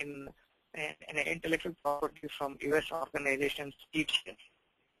 billion in intellectual property from US organizations each year.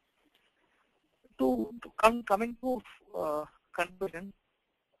 coming to conclusion,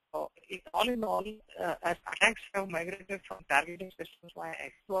 all in all, as attacks have migrated from targeting systems via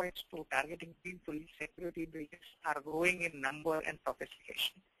exploits to targeting people, security breaches are growing in number and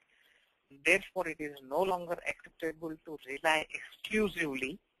sophistication. Therefore, it is no longer acceptable to rely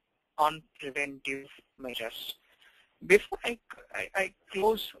exclusively on preventive measures. Before I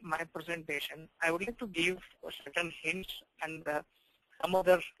close my presentation, I would like to give certain hints and some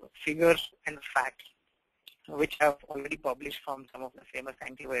other figures and facts which I have already published from some of the famous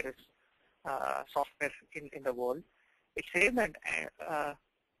antivirus software in the world. It says that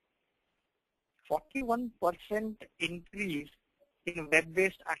 41% increase in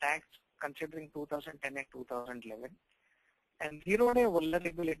web-based attacks considering 2010 and 2011, and zero-day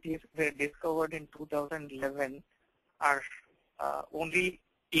vulnerabilities were discovered in 2011 are only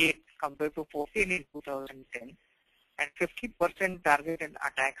 8 compared to 14 in 2010, and 50% targeted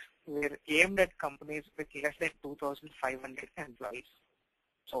attacks were aimed at companies with less than 2,500 employees.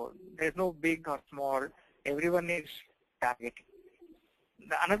 So there's no big or small, everyone is targeted.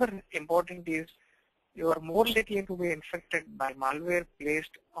 Another important is you are more likely to be infected by malware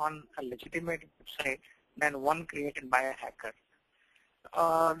placed on a legitimate website than one created by a hacker.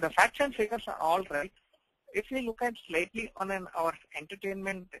 The facts and figures are all right. If we look at slightly on our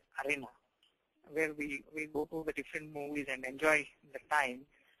entertainment arena, where we go to the different movies and enjoy the time,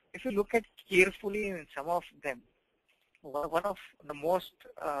 if you look at carefully in some of them, one of the most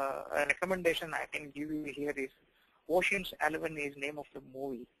recommendation I can give you here is Ocean's 11 is name of the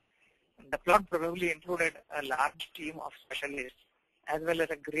movie. The plot probably included a large team of specialists as well as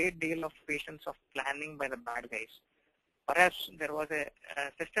a great deal of patience of planning by the bad guys. Perhaps there was a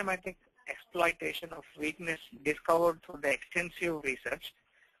systematic exploitation of weakness discovered through the extensive research.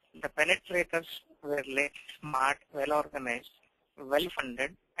 The penetrators were less smart, well organized, well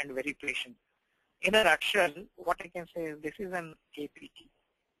funded, and very patient. In a nutshell, what I can say is this is an APT,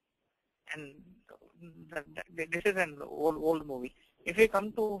 and this is an old movie. If we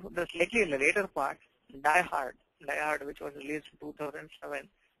come to the slightly later part, Die Hard, which was released in 2007,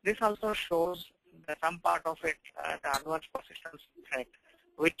 this also shows some part of it, the advanced persistence threat,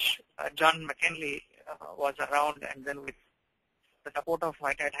 which John McKinley was around, and then with the support of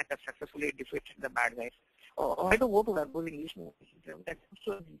white hat hackers successfully defeated the bad guys. Why to go to that those English movies? That's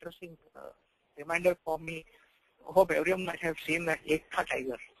also an interesting reminder for me. I hope everyone might have seen that Ek Tha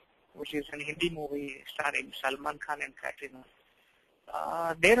Tiger, which is an Hindi movie starring Salman Khan and Katrina.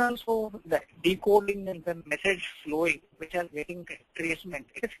 There also the decoding and the message flowing, which are getting tracement.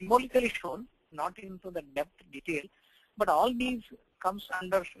 It is symbolically shown, not into the depth detail, but all these comes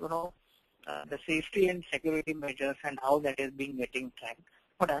under the safety and security measures and how that is being getting tracked.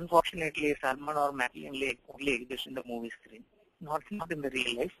 But unfortunately, Salman or McKinley only exists in the movie screen, not in the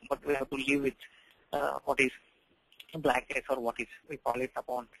real life. But we have to live with what is black case or what is we call it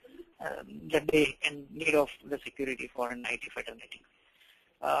upon the day in need of the security for an IT fraternity.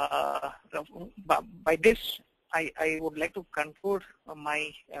 By this, I would like to conclude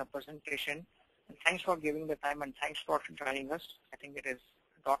my presentation. And thanks for giving the time and thanks for joining us. I think it is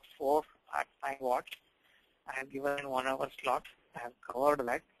 .4 at my watch. I have given in 1 hour slot. I have covered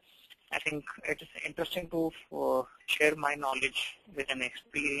that. I think it is interesting to share my knowledge with an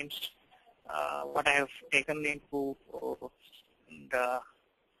experience, what I have taken into the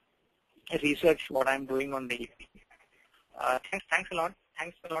research, what I'm doing on the EP. Thanks a lot.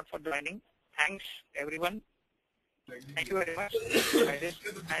 Thanks a lot for joining. Thanks everyone. Thank you very much.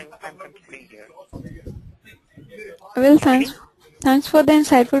 I'm concluding here. Well, thanks for the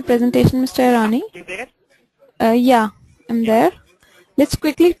insightful presentation, Mr. Irani. You there? Yeah, I'm there. Let's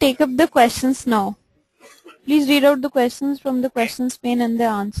quickly take up the questions now. Please read out the questions from the questions pane and the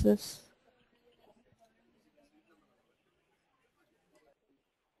answers.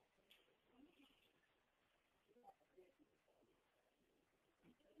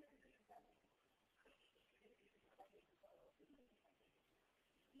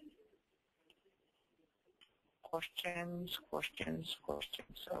 Questions.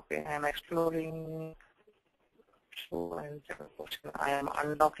 Okay, I'm exploring. I am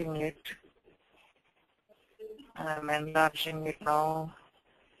unlocking it. I'm enlarging it now.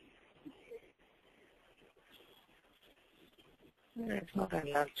 It's not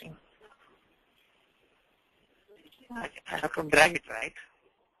enlarging. I have to drag it, right?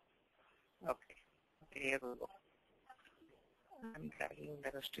 Okay. Here we go. I'm dragging.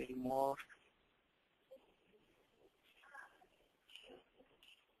 There is still more.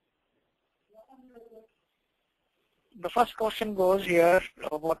 The first question goes here,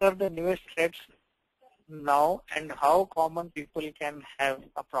 what are the newest threats now and how common people can have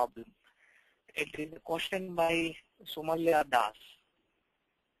a problem? It is a question by Sumalya Das,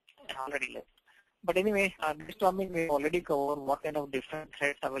 already left. But anyway, this topic we already covered what kind of different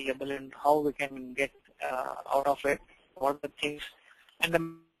threats available and how we can get out of it, what the things and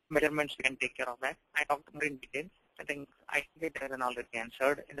the measurements we can take care of that. I talked more in detail. I think it has been already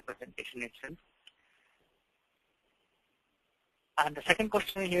answered in the presentation itself. And the second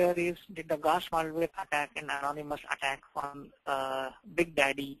question here is, did the gas malware attack and anonymous attack on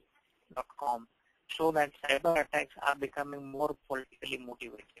bigdaddy.com show that cyber attacks are becoming more politically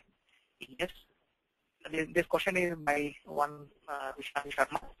motivated? Yes. This question is by one Vishal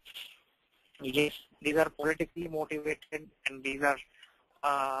Sharma. Yes, these are politically motivated and these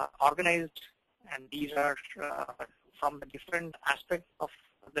are organized and these are from the different aspects of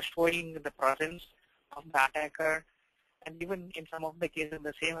the showing the presence of the attacker, and even in some of the cases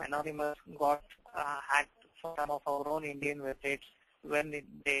the same anonymous got hacked for some of our own Indian websites when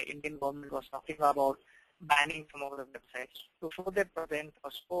the Indian government was talking about banning some of the websites. To show their presence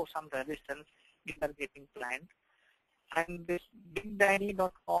or show some resistance, these are getting planned. And this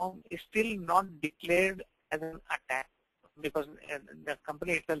bigdaddy.com is still not declared as an attack because the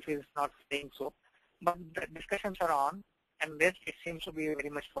company itself is not saying so. But the discussions are on, and this it seems to be very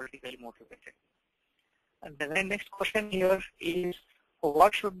much politically motivated. And the next question here is,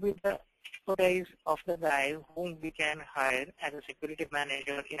 what should be the expertise of the guy whom we can hire as a security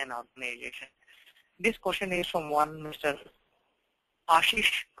manager in an organization? This question is from one Mr.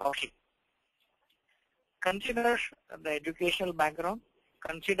 Ashish Kaushik. Consider the educational background,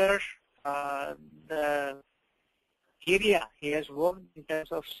 consider the area he has worked in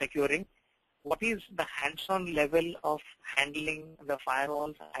terms of securing, what is the hands-on level of handling the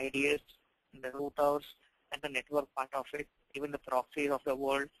firewalls, IDS, the routers, and the network part of it, even the proxies of the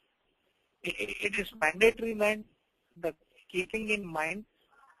world. It is mandatory that the keeping in mind,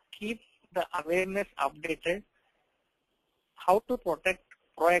 keep the awareness updated. How to protect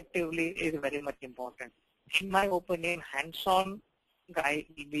proactively is very much important. In my opinion, hands-on guy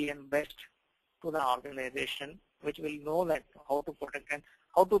will be the best to the organization, which will know that how to protect and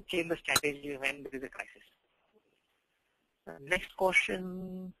how to change the strategy when there is a crisis. Next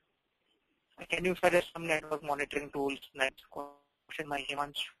question, can you suggest some network monitoring tools? Next question by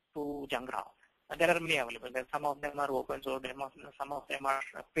Himanshu Jangra. There are many available. Some of them are open source, some of them are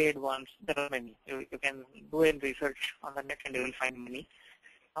paid ones. There are many. You can do a research on the net and you will find many.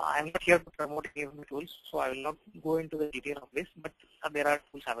 I'm not here to promote any of the tools, so I will not go into the detail of this, but there are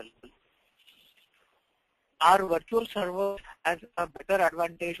tools available. Our virtual server has a better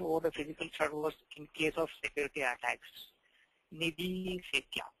advantage over the physical servers in case of security attacks. Nidhi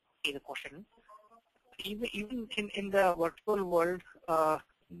Sekya is a question. Even in the virtual world,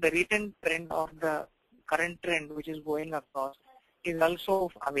 the recent trend of the current trend which is going across is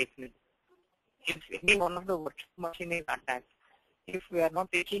also awakening. If any one of the virtual machine is attacked, if we are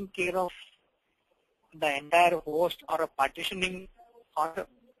not taking care of the entire host or a partitioning on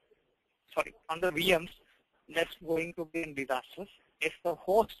the VMs, that's going to be a disaster. If the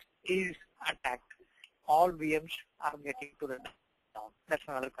host is attacked, all VMs are getting to the down. That's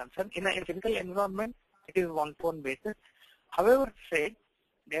another concern. In a physical environment, it is one-to-one basis. However, said,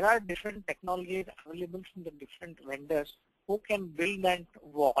 there are different technologies available from the different vendors who can build that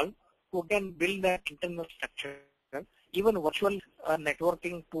wall, who can build that internal structure. Even virtual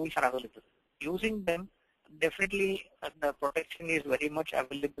networking tools are available. Using them, definitely the protection is very much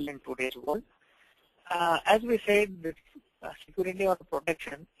available in today's world. As we said, this security or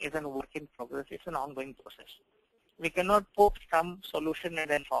protection is a work in progress. It's an ongoing process. We cannot put some solution and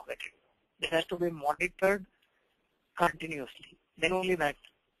then forget it. It has to be monitored continuously. Then only that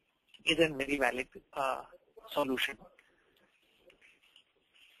is a very valid solution.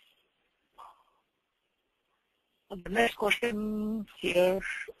 The next question here,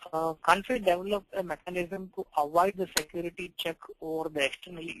 can't we develop a mechanism to avoid the security check over the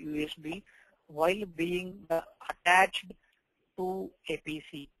external USB while being attached to a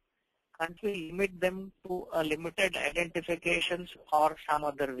PC? Can't we limit them to a limited identifications or some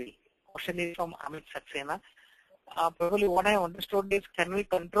other way? Question is from Amit Saxena. Probably what I understood is, can we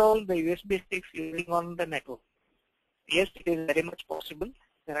control the USB sticks using on the network? Yes, it is very much possible.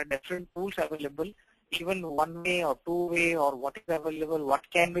 There are different tools available, even one-way or two-way or what is available, what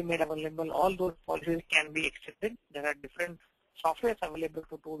can be made available, all those policies can be extended. There are different softwares available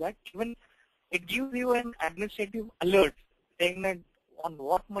to do that. Even it gives you an administrative alert saying that on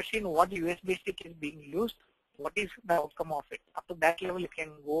what machine, what USB stick is being used, what is the outcome of it. Up to that level, it can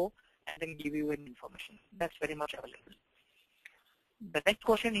go and then give you an information. That's very much available. The next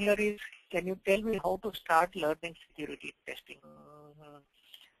question here is, can you tell me how to start learning security testing?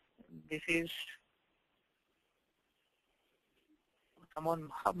 This is someone,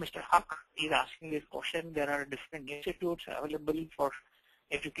 Mr. Huck is asking this question. There are different institutes available for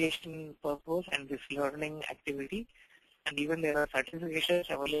education purpose and this learning activity, and even there are certifications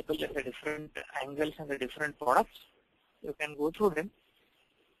available at the different angles and the different products. You can go through them.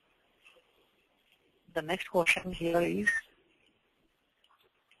 The next question here is,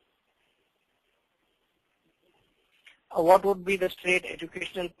 what would be the straight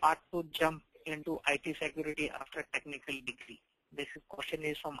educational path to jump into IT security after technical degree? This question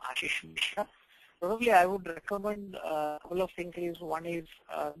is from Ashish Mishra. Probably I would recommend a couple of things. One is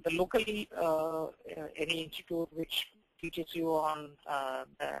the locally any institute which teaches you on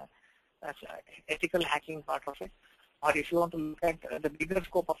the ethical hacking part of it. Or if you want to look at the bigger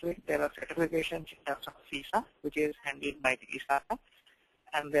scope of it, there are certifications in terms of CISA, which is handled by the ISACA,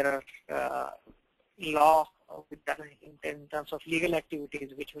 and there are law in terms of legal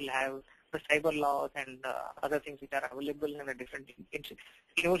activities, which will have the cyber laws and other things which are available in the different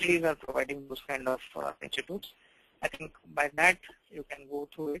universities are providing those kind of institutes. I think by that you can go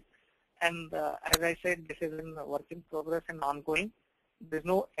through it. And as I said, this is a work in progress and ongoing. There's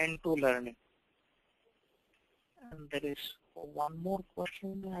no end to learning. And there is one more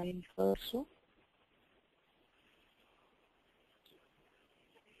question I heard so.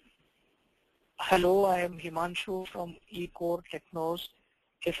 Hello, I am Himanshu from eCore Technos.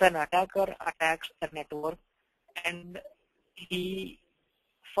 If an attacker attacks a network and he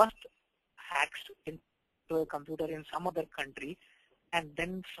first hacks into a computer in some other country, and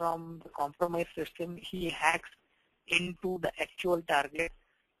then from the compromised system he hacks into the actual target,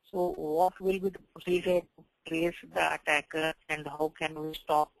 so what will be the procedure to trace the attacker and how can we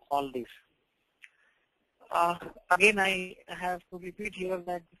stop all this? Again, I have to repeat here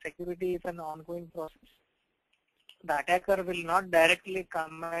that security is an ongoing process. The attacker will not directly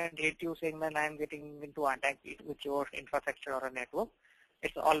come and hit you saying that I am getting into attack with your infrastructure or a network.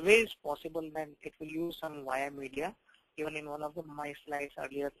 It's always possible that it will use some via media. Even in one of my slides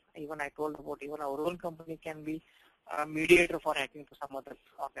earlier, even I told about even our own company can be a mediator for hacking to some other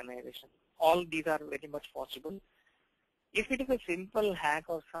organization. All these are very much possible. If it is a simple hack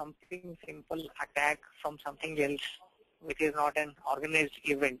or something simple attack from something else, which is not an organized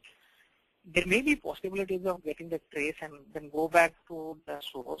event, there may be possibilities of getting the trace and then go back to the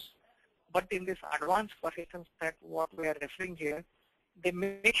source. But in this advanced persistence that what we are referring here, they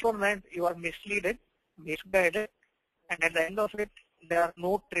make sure that you are misguided, and at the end of it, there are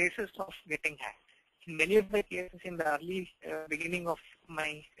no traces of getting hacked. In many of the cases in the early beginning of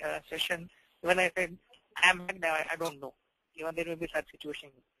my session, when I said, I am hacked, I don't know. Even there will be such situation.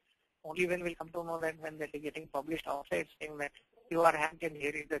 Only when we'll come to know that when that is getting published outside saying that you are hacked and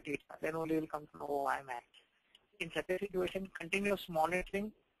here is the data, then only will come to know, oh, I am hacked. In such a situation, continuous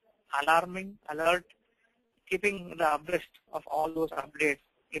monitoring, alarming, alert, keeping the abreast of all those updates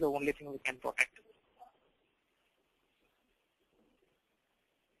is the only thing we can protect.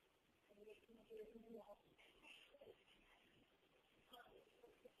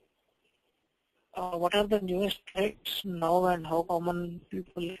 What are the newest threats now and how common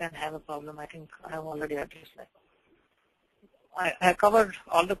people can have a problem? I think I have already addressed that. I covered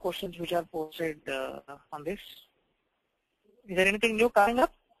all the questions which are posted on this. Is there anything new coming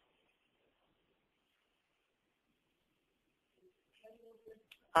up?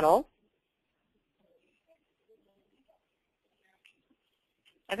 Hello?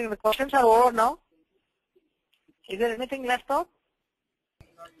 I think the questions are over now. Is there anything left out?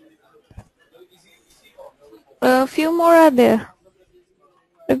 A few more are there.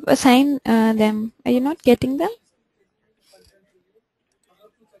 Assign them. Are you not getting them?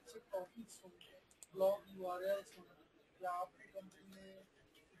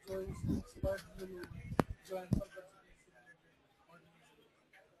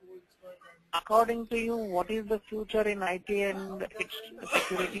 According to you, what is the future in IT and its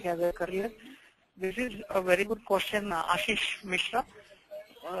security as a career? This is a very good question, Ashish Mishra.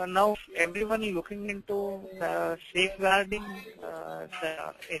 Now everyone is looking into safeguarding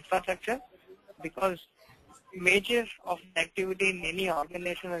the infrastructure, because major of the activity in any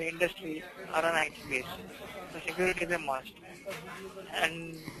organization or industry are on IT based. So security is a must.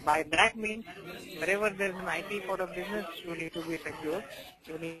 And by that means, wherever there is an IT for a business, you need to be secure.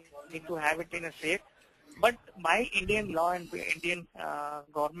 You need to have it in a safe. But by Indian law and Indian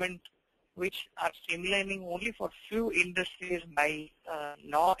government, which are streamlining only for few industries by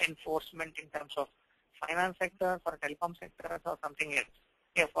law enforcement in terms of finance sector, for telecom sector, or something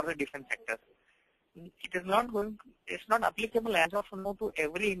else, for the defense sector. It is not going. It's not applicable as of now to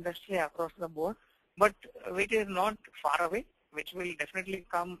every industry across the board, but it is not far away. which will definitely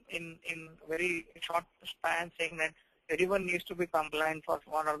come in very short span, saying that everyone needs to be compliant for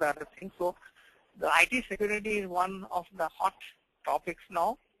one or the other thing. So the IT security is one of the hot topics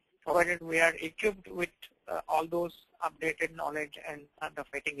now, provided we are equipped with all those updated knowledge and the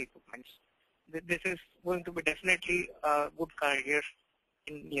fighting equipments. This is going to be definitely a good career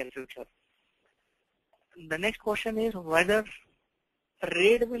in near future. The next question is whether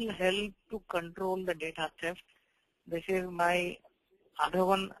RAID will help to control the data theft. This is my other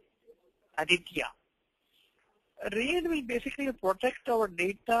one, Aditya. RAID will basically protect our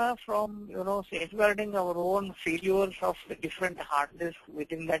data from, safeguarding our own failures of the different hard disks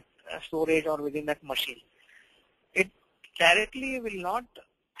within that storage or within that machine. It directly will not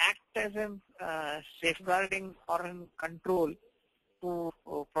act as a safeguarding or a control to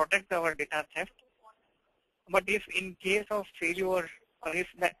protect our data theft. But if in case of failure, or if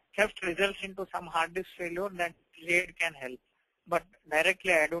that theft results into some hard disk failure, that RAID can help. But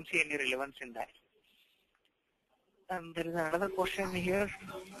directly, I don't see any relevance in that. And there is another question here.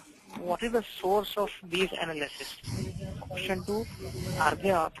 What is the source of these analysis? Question 2, are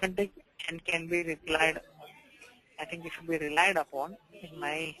they authentic and can be replied? I think it should be relied upon in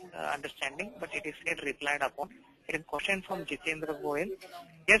my understanding, but it is said relied upon. It is a question from Jitendra Goyal.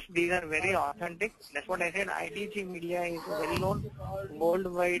 Yes, these are very authentic. That's what I said. IDG Media is a well-known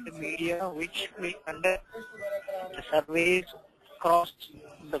worldwide media which will conduct surveys across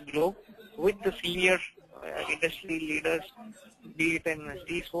the globe with the senior industry leaders, be it in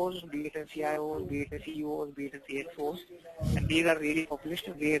CISOs, be it in CIOs, be it in CEOs, be it in CXOs, and these are really published,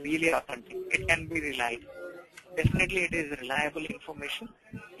 they are really authentic. It can be relied. Definitely it is reliable information.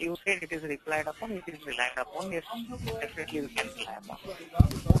 You said it is relied upon, it is relied upon. Yes, definitely we can rely upon.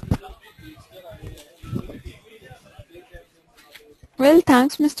 Well,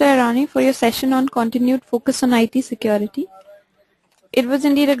 thanks Mr. Irani for your session on continued focus on IT security. It was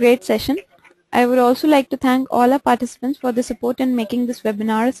indeed a great session. I would also like to thank all our participants for the support in making this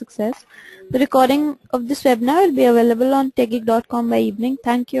webinar a success. The recording of this webinar will be available on techgeek.com by evening.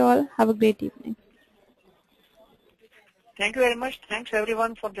 Thank you all. Have a great evening. Thank you very much. Thanks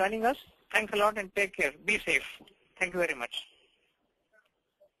everyone for joining us. Thanks a lot and take care. Be safe. Thank you very much.